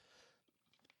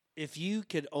 If you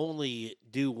could only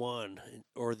do one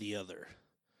or the other,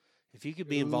 if you could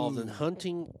be involved in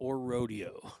hunting or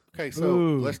rodeo. Okay, so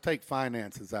let's take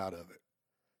finances out of it.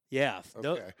 Yeah,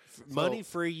 okay. Money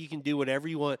free. You can do whatever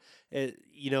you want.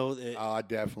 You know. I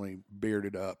definitely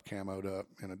bearded up, camoed up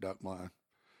in a duck blind.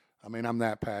 I mean, I'm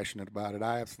that passionate about it.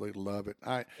 I absolutely love it.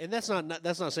 And that's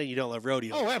not saying you don't love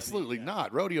rodeo. Oh, absolutely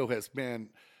not. Rodeo has been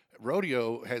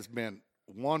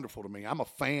wonderful to me. I'm a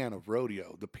fan of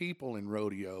rodeo. The people in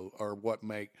rodeo are what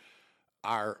make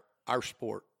our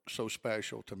sport so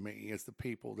special to me. Is the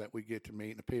people that we get to meet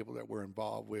and the people that we're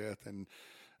involved with, and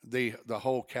the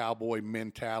whole cowboy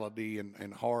mentality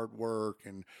and hard work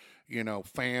and, you know,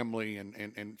 family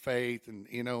and faith and,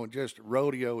 you know, and just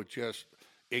rodeo, it just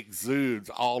exudes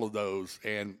all of those.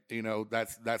 And, you know,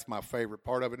 that's my favorite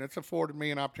part of it. And it's afforded me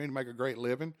an opportunity to make a great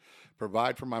living,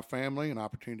 provide for my family, an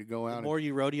opportunity to go out. The more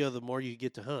you rodeo, the more you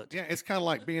get to hunt. Yeah, it's kind of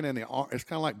like being in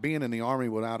the army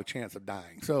without a chance of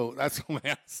dying. So that's the way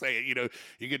I say it. You know,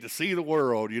 you get to see the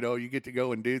world, you know, you get to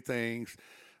go and do things.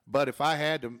 But if I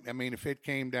had to, I mean, if it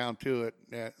came down to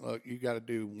it, look, you got to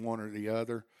do one or the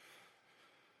other.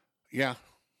 Yeah,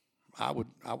 I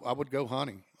would go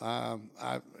hunting.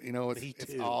 You know,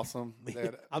 it's awesome.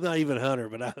 I'm not even a hunter,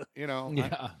 but you know,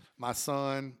 my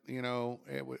son, you know,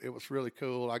 it was really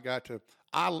cool.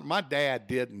 My dad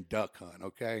didn't duck hunt.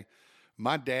 Okay.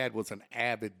 My dad was an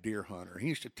avid deer hunter. He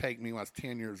used to take me when I was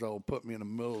 10 years old, put me in the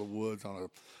middle of the woods on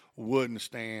a wooden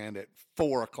stand at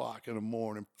 4 o'clock in the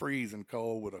morning, freezing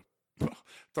cold, with a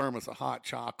thermos of hot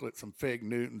chocolate, some Fig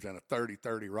Newtons, and a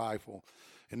 30-30 rifle.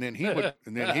 And then he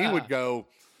would go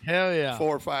hell yeah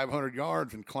 400 or 500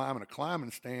 yards and climbing a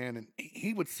climbing stand, and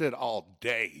he would sit all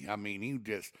day. I mean, he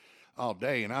just all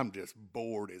day, and I'm just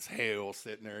bored as hell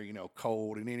sitting there,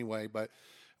 cold. And anyway, but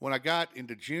when I got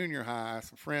into junior high,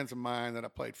 some friends of mine that I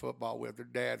played football with, their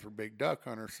dads were big duck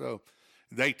hunters, so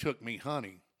they took me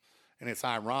hunting. And it's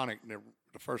ironic that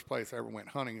the first place I ever went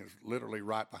hunting is literally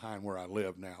right behind where I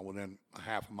live now, within a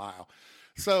half a mile.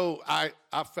 So I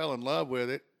fell in love with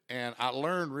it, and I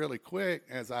learned really quick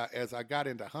as I got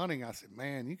into hunting. I said,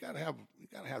 man, you gotta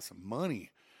have some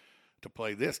money to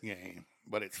play this game,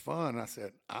 but it's fun. I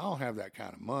said, I don't have that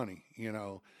kind of money,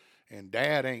 and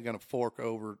Dad ain't gonna fork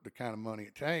over the kind of money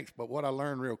it takes. But what I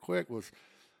learned real quick was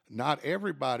not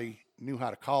everybody knew how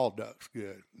to call ducks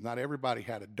good. Not everybody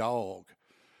had a dog.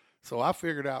 So I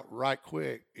figured out right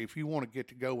quick, if you want to get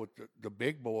to go with the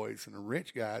big boys and the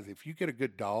rich guys, if you get a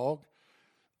good dog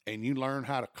and you learn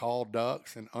how to call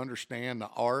ducks and understand the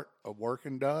art of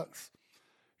working ducks,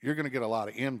 you're going to get a lot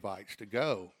of invites to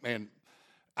go. And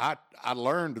I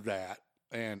learned that,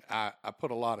 and I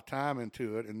put a lot of time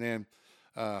into it. And then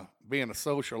being a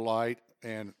socialite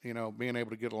and, being able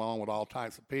to get along with all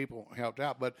types of people helped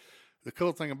out. But the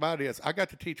cool thing about it is I got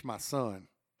to teach my son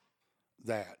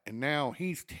that, and now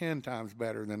he's 10 times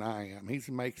better than I am. He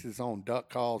makes his own duck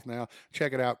calls now.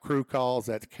 Check it out, Crew Calls.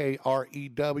 That's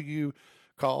KREW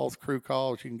calls, Crew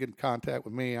Calls. You can get in contact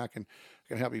with me. I can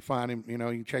help you find him. You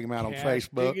can check him out on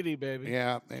Facebook. Diggity, baby.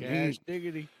 Yeah, and Cash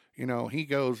diggity. He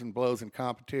goes and blows in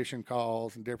competition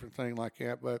calls and different things like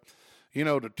that. But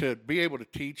to be able to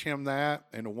teach him that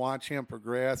and to watch him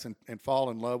progress and fall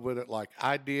in love with it like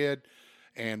I did,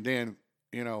 and then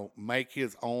make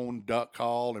his own duck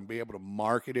call and be able to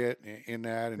market it in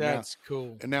that. And that's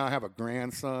cool. And now I have a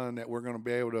grandson that we're going to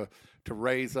be able to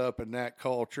raise up in that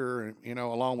culture, and,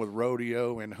 along with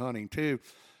rodeo and hunting too.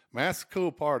 Man, that's the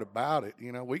cool part about it.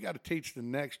 We got to teach the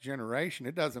next generation.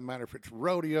 It doesn't matter if it's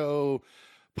rodeo,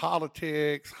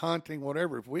 politics, hunting,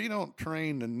 whatever. If we don't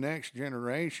train the next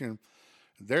generation,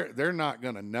 they're not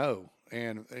going to know.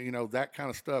 And, that kind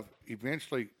of stuff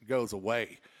eventually goes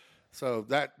away. So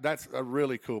that's a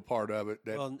really cool part of it.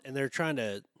 And they're trying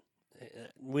to.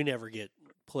 We never get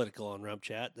political on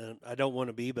RümpChät, and I don't want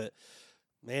to be, but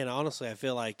man, honestly, I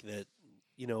feel like that.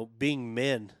 Being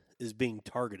men is being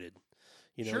targeted.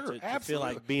 Sure, to feel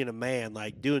like being a man,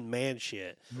 like doing man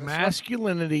shit.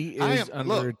 Masculinity is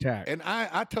under attack. And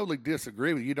I totally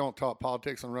disagree with you. Don't talk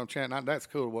politics on RümpChät, and that's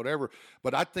cool, whatever.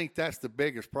 But I think that's the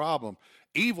biggest problem.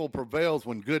 Evil prevails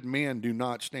when good men do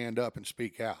not stand up and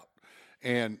speak out.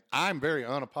 And I'm very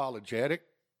unapologetic,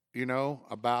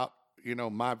 about,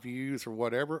 my views or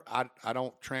whatever. I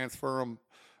don't transfer them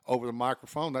over the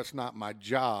microphone. That's not my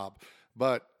job.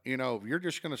 But, if you're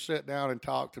just going to sit down and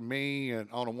talk to me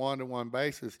and on a one-to-one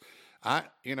basis,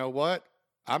 you know what?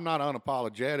 I'm not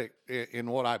unapologetic in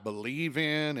what I believe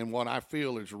in and what I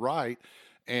feel is right.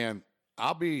 And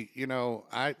I'll be,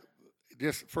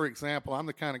 for example, I'm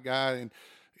the kind of guy, and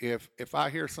if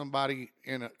I hear somebody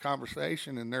in a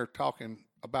conversation and they're talking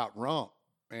about rump,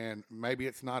 and maybe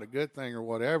it's not a good thing or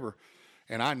whatever,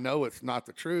 and I know it's not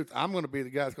the truth, I'm going to be the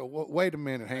guy that go, well, wait a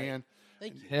minute, Han.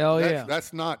 Thank you. Hell yeah.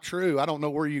 That's not true. I don't know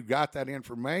where you got that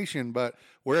information, but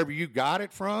wherever you got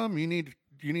it from, you need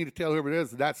to tell whoever it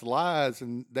is that's lies,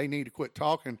 and they need to quit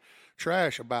talking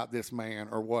trash about this man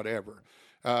or whatever,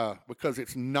 because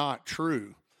it's not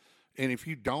true. And if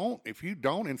you don't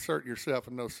insert yourself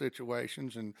in those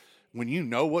situations, and when you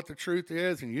know what the truth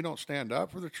is and you don't stand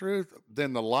up for the truth,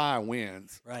 then the lie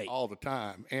wins all the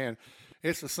time. And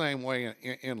it's the same way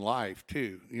in life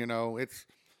too.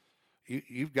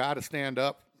 You've got to stand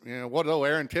up. What old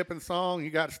Aaron Tippin song? You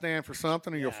got to stand for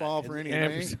something, or you'll fall for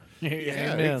anything.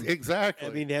 Exactly.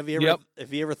 I mean, have you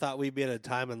ever thought we'd be at a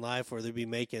time in life where they'd be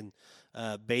making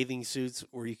bathing suits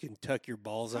where you can tuck your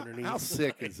balls underneath? How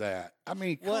sick is that? I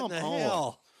mean, what come in the on.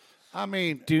 hell? I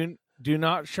mean, do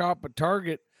not shop at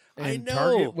Target. And I know.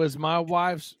 Target was my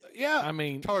wife's. Yeah, I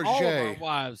mean, Target. all of our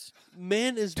wives.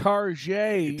 Men is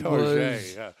Target.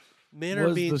 Men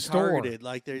are being targeted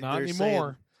like they're not anymore.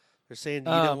 anymore. They're saying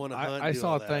you don't want to hunt. I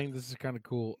saw a thing. This is kind of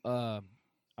cool. I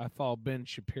follow Ben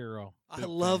Shapiro. I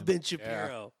love Ben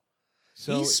Shapiro.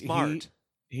 So he's smart.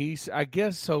 He's I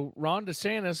guess so. Ron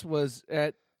DeSantis was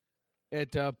at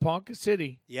Ponca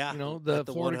City. Yeah, the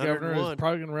Florida governor is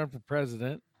probably going to run for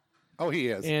president. Oh, he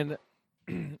is. And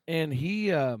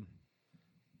he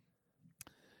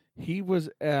was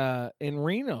in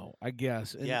Reno, I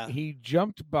guess. And he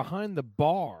jumped behind the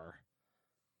bar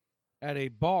at a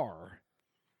bar.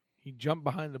 he jumped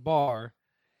behind the bar,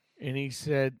 and he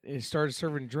said, he started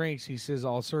serving drinks. He says,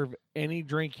 "I'll serve any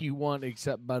drink you want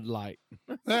except Bud Light."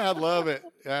 I love it.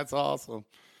 That's awesome.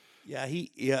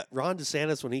 Yeah, Ron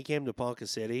DeSantis, when he came to Ponca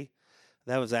City,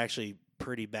 that was actually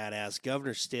pretty badass.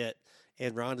 Governor Stitt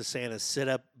and Ron DeSantis sit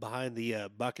up behind the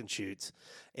buck and shoots,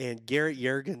 and Garrett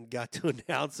Yergin got to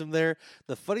announce him there.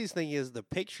 The funniest thing is the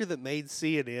picture that made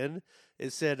CNN,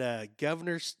 it said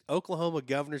Oklahoma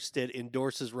Governor Stitt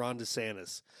endorses Ron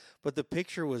DeSantis, but the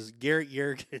picture was Garrett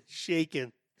Yergin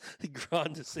shaking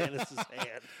Ron DeSantis'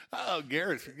 hand. Oh,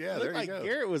 Garrett, yeah, there you go.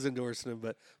 Garrett was endorsing him,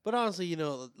 but honestly,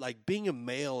 like being a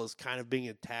male is kind of being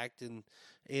attacked, and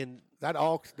that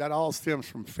all stems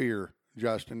from fear,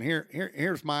 Justin.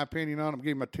 Here's my opinion on it. I'm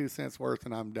giving my 2 cents worth,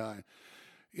 and I'm done.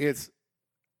 It's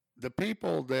the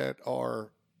people that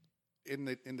are in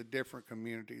the different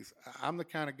communities. I'm the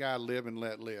kind of guy live and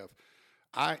let live.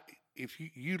 If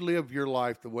you live your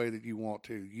life the way that you want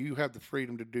to, you have the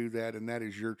freedom to do that, and that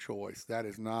is your choice. That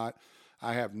is not,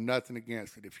 I have nothing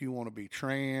against it. If you want to be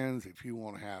trans, if you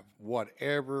want to have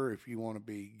whatever, if you want to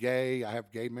be gay, I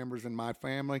have gay members in my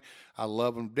family. I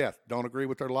love them to death. Don't agree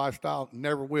with their lifestyle,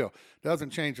 never will.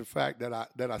 Doesn't change the fact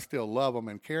that I still love them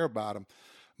and care about them.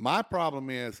 My problem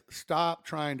is stop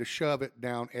trying to shove it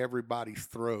down everybody's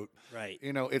throat. Right.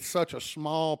 It's such a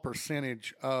small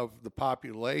percentage of the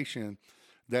population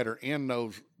that are in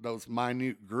those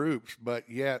minute groups, but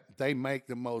yet they make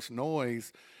the most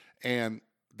noise, and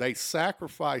they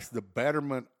sacrifice the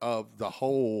betterment of the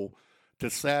whole to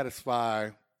satisfy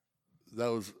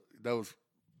those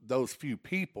few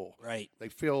people. Right. They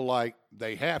feel like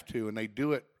they have to, and they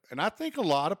do it. And I think a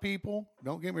lot of people,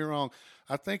 don't get me wrong,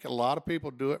 I think a lot of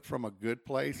people do it from a good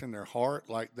place in their heart,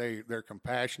 like they're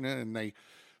compassionate, and they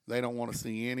don't want to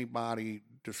see anybody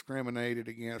discriminated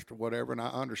against or whatever, and I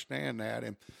understand that.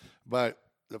 But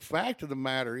the fact of the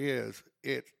matter is,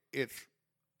 it's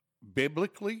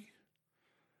biblically,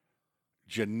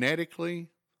 genetically,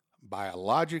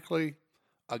 biologically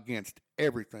against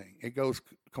everything. It goes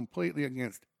completely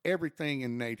against everything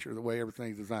in nature, the way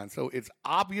everything's designed. So it's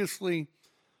obviously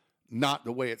not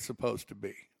the way it's supposed to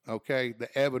be. Okay,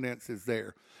 the evidence is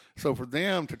there. So for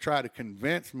them to try to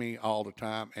convince me all the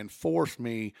time and force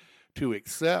me to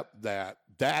accept that,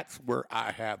 that's where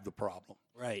I have the problem.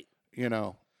 Right.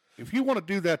 If you want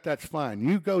to do that, that's fine.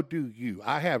 You go do you.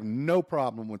 I have no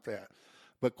problem with that.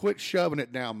 But quit shoving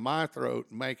it down my throat,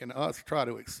 making us try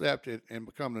to accept it and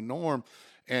become the norm.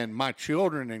 And my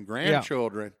children and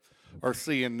grandchildren are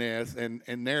seeing this, and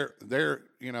their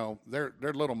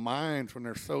little minds, when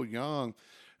they're so young,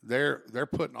 they're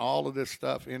putting all of this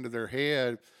stuff into their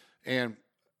head, and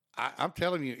I'm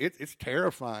telling you, it's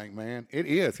terrifying, man. It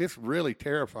is. It's really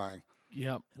terrifying.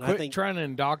 Yep. I think trying to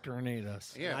indoctrinate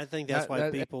us. Yeah, I think that's why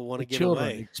people want to get children,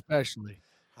 away, especially.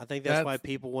 I think that's why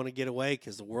people want to get away,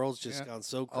 because the world's just gone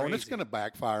so crazy. Oh, and it's going to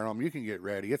backfire on them. You can get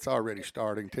ready. It's already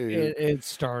starting too. It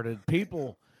started.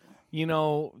 People,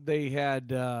 they had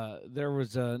there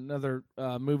was another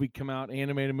movie come out,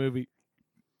 animated movie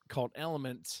called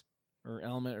Element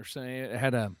or something. It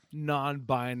had a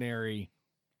non-binary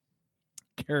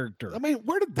character. I mean,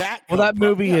 where did that come from? That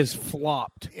movie has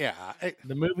flopped. Yeah.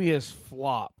 The movie has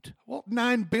flopped. Well,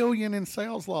 $9 billion in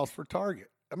sales loss for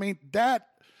Target. I mean, that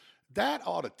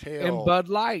ought to tell. And Bud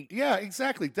Light. Yeah,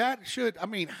 exactly. That should,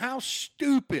 how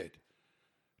stupid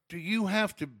do you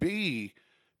have to be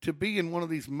in one of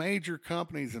these major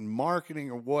companies in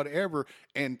marketing or whatever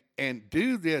and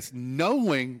do this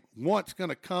knowing what's going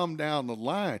to come down the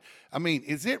line? I mean,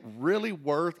 is it really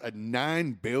worth a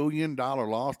 $9 billion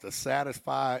loss to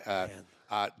satisfy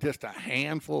just a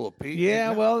handful of people?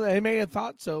 Yeah, well, they may have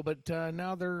thought so, but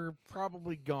now they're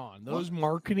probably gone. Those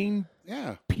marketing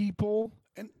people.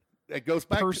 And it goes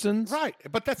back persons, to, right.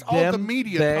 But that's all the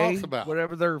media talks about.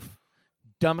 Whatever their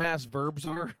dumbass verbs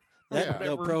are.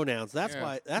 No pronouns. That's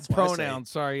why. That's pronouns.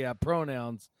 Sorry,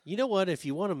 pronouns. You know what? If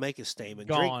you want to make a statement,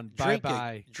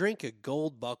 drink a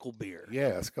Gold Buckle beer.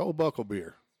 Yes, Gold Buckle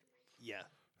beer. Yeah,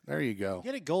 there you go.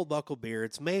 Get a Gold Buckle beer.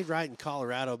 It's made right in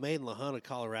Colorado, made in La Junta,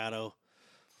 Colorado,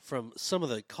 from some of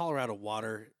the Colorado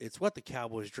water. It's what the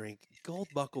Cowboys drink. Gold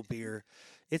Buckle beer.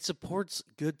 It supports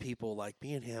good people like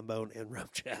me and Hambone and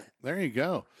RümpChät. There you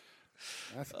go.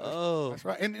 That's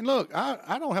right. And look,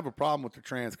 I don't have a problem with the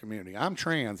trans community. I'm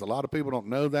trans. A lot of people don't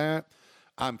know that.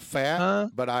 I'm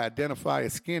fat, but I identify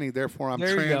as skinny. Therefore, I'm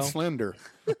trans slender.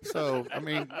 So, I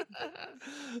mean, but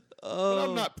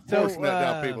I'm not forcing that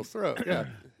down people's throat. Yeah.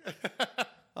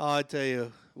 I tell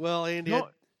you. Well, Andy,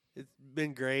 it's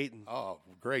been great.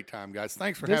 Great time, guys.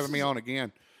 Thanks for having me on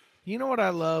again. You know what I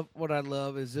love? What I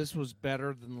love is this was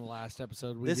better than the last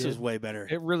episode we did. This was way better.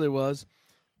 It really was.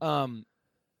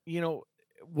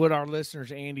 what our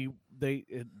listeners, Andy,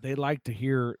 they like to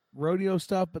hear rodeo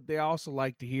stuff, but they also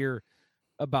like to hear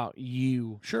about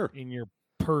you, Sure, in your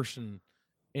person,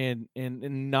 and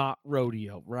not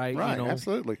rodeo, right? right,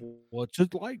 absolutely. What's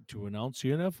it like to announce the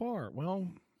NFR? Well,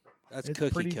 That's it's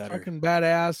cookie pretty cutter. fucking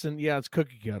badass, and yeah, it's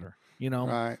cookie cutter.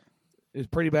 Right. It's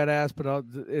pretty badass, but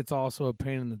it's also a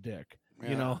pain in the dick.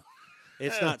 Yeah.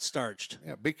 It's not starched.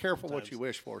 Yeah, be careful what you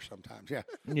wish for sometimes. Yeah.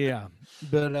 Yeah,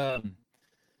 but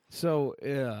so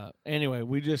anyway,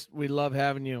 we love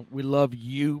having you. We love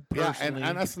you personally. Yeah,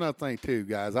 and that's another thing too,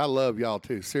 guys. I love y'all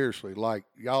too. Seriously, like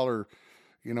y'all are,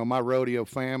 my rodeo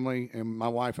family, and my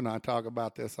wife and I talk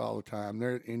about this all the time.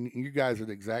 And you guys are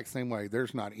the exact same way.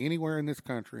 There's not anywhere in this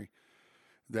country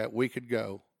that we could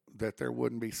go that there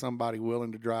wouldn't be somebody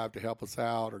willing to drive to help us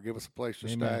out or give us a place to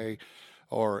stay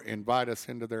or invite us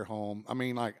into their home. I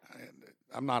mean, like,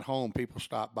 I'm not home. People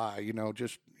stop by,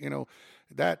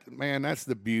 that, man, that's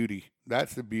the beauty.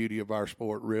 That's the beauty of our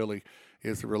sport, really,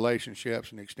 is the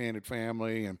relationships and extended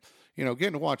family and,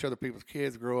 getting to watch other people's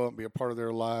kids grow up and be a part of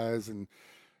their lives. And,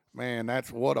 man,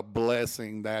 that's what a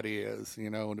blessing that is,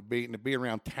 and to be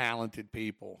around talented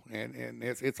people. And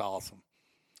it's awesome.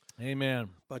 Amen.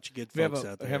 Bunch of good folks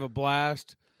out there. Have a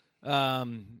blast.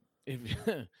 If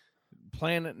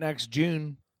plan it next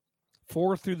June,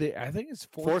 4th through the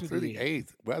 8th,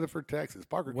 Weatherford, Texas,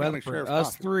 Parker County Sheriff's us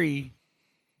Office. 3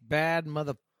 bad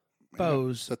mother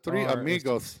foes. The 3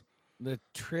 amigos. The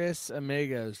Tres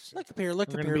Amigos. Look up here. Look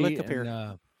We're up gonna here. be Look up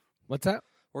here. What's that?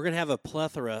 We're gonna have a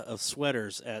plethora of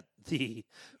sweaters at the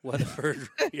Weatherford.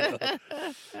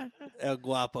 El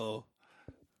Guapo.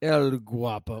 El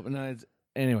Guapo. No,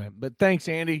 anyway, but thanks,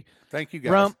 Andy. Thank you,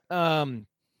 guys. Rump. I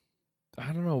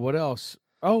don't know what else.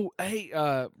 Oh, hey,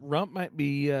 Rump might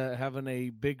be having a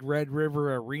big Red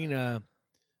River Arena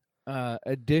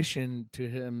addition to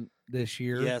him this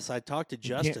year. Yes, I talked to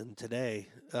Justin today.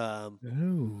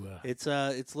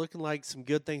 It's looking like some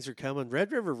good things are coming.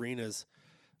 Red River Arenas,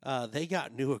 they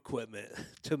got new equipment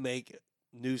to make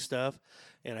new stuff,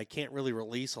 and I can't really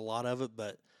release a lot of it,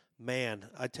 but man,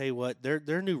 I tell you what,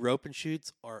 their new rope and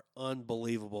shoots are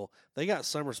unbelievable. They got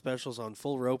summer specials on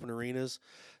full rope and arenas.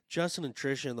 Justin and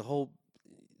Tricia and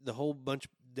the whole bunch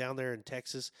down there in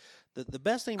Texas. The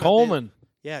best thing Coleman.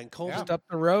 in Coleman. Just up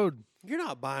the road. You're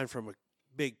not buying from a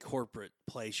big corporate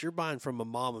place. You're buying from a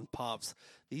mom and pops.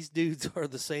 These dudes are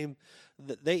the same.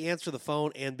 They answer the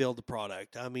phone and build the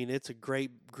product. I mean, it's a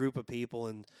great group of people,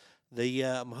 and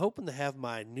I'm hoping to have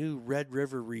my new Red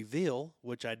River reveal,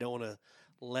 which I don't want to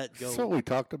let go. So we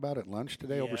talked about at lunch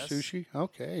today over sushi.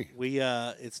 Okay.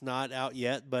 It's not out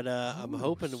yet, but I'm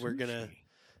hoping we're gonna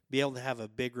be able to have a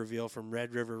big reveal from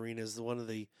Red River Arenas, one of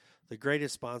the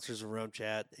greatest sponsors of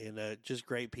RümpChät, and just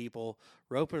great people.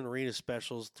 Rope and arena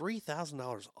specials,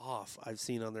 $3,000 off. I've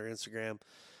seen on their Instagram.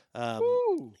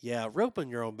 Yeah, rope in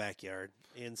your own backyard,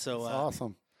 and so that's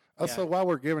awesome. So while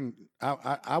we're giving,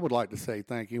 I would like to say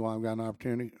thank you while I've got an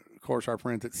opportunity. Of course, our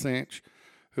friends at Cinch,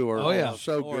 who are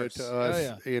so good to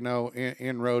us,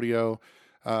 in rodeo.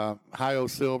 Hyo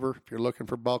Silver, if you're looking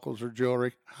for buckles or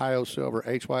jewelry, Hyo Silver,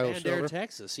 HYO Silver. Bandera,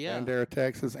 Texas, Bandera,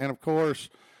 Texas. And, of course,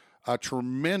 a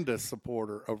tremendous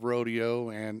supporter of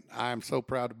rodeo, and I'm so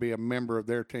proud to be a member of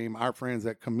their team, our friends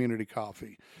at Community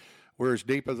Coffee. We're as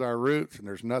deep as our roots, and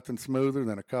there's nothing smoother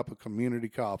than a cup of community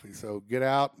coffee. So get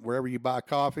out wherever you buy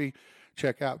coffee.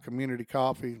 Check out Community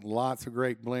Coffee. Lots of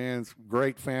great blends,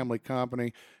 great family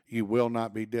company. You will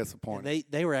not be disappointed. And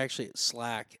they were actually at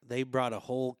Slack. They brought a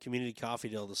whole community coffee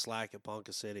deal to Slack at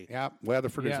Ponca City. Yeah,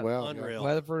 Weatherford as well. Unreal.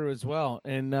 Weatherford as well.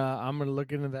 And I'm going to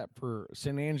look into that for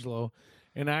San Angelo.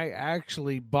 And I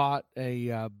actually bought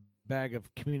a bag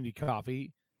of community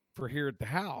coffee for here at the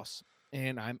house,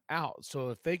 and I'm out.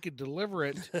 So if they could deliver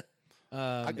it.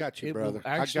 I got you, brother.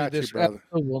 This episode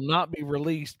will not be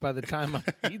released by the time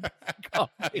I eat the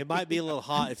coffee. It might be a little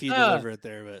hot if you deliver it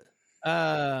there, but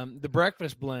the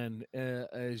breakfast blend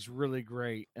is really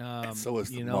great. And so is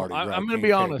the Mardi Gras I'm going to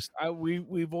be honest.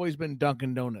 We've always been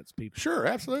Dunkin' Donuts people. Sure,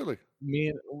 absolutely.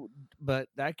 But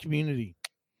that community,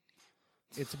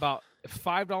 it's about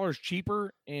 $5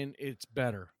 cheaper and it's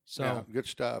better. So yeah, good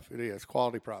stuff. It is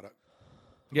quality product.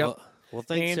 Yep. Well,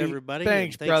 thanks, Andy, everybody.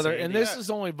 Thanks, brother. Andy. And this is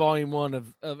only volume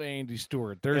 1 of Andy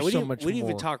Stewart. There's so much more. We didn't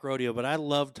even talk rodeo, but I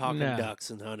love talking ducks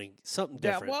and hunting. Something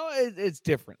different. Yeah, well, it's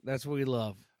different. That's what we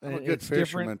love. I'm a good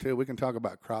fisherman, too. We can talk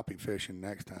about crappie fishing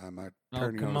next time. I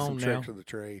turn you on some tricks of the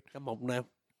trade. Come on now.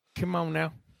 Come on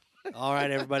now. All right,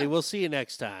 everybody. We'll see you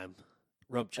next time.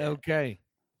 RümpChät. Okay.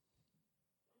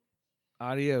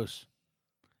 Adios.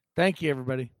 Thank you,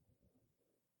 everybody.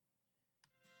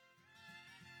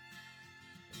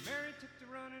 Mary took to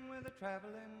running with a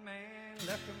traveling man.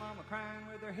 left her mama crying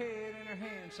with her head in her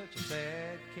hand. Such a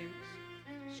sad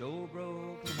case, so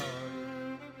broken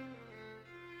hearted.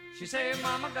 She said,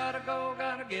 Mama, gotta go,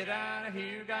 gotta get out of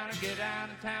here, gotta get out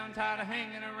of town, tired of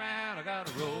hanging around. I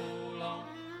gotta roll on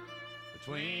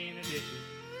between the ditches.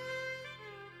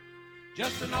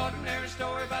 Just an ordinary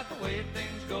story about the way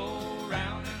things go,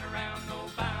 round and around,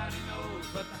 nobody knows,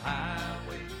 but the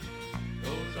highway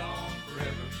goes on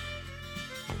forever.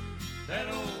 That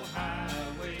old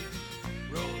highway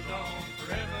rolls on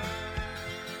forever.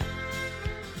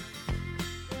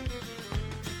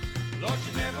 Lord,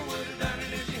 you never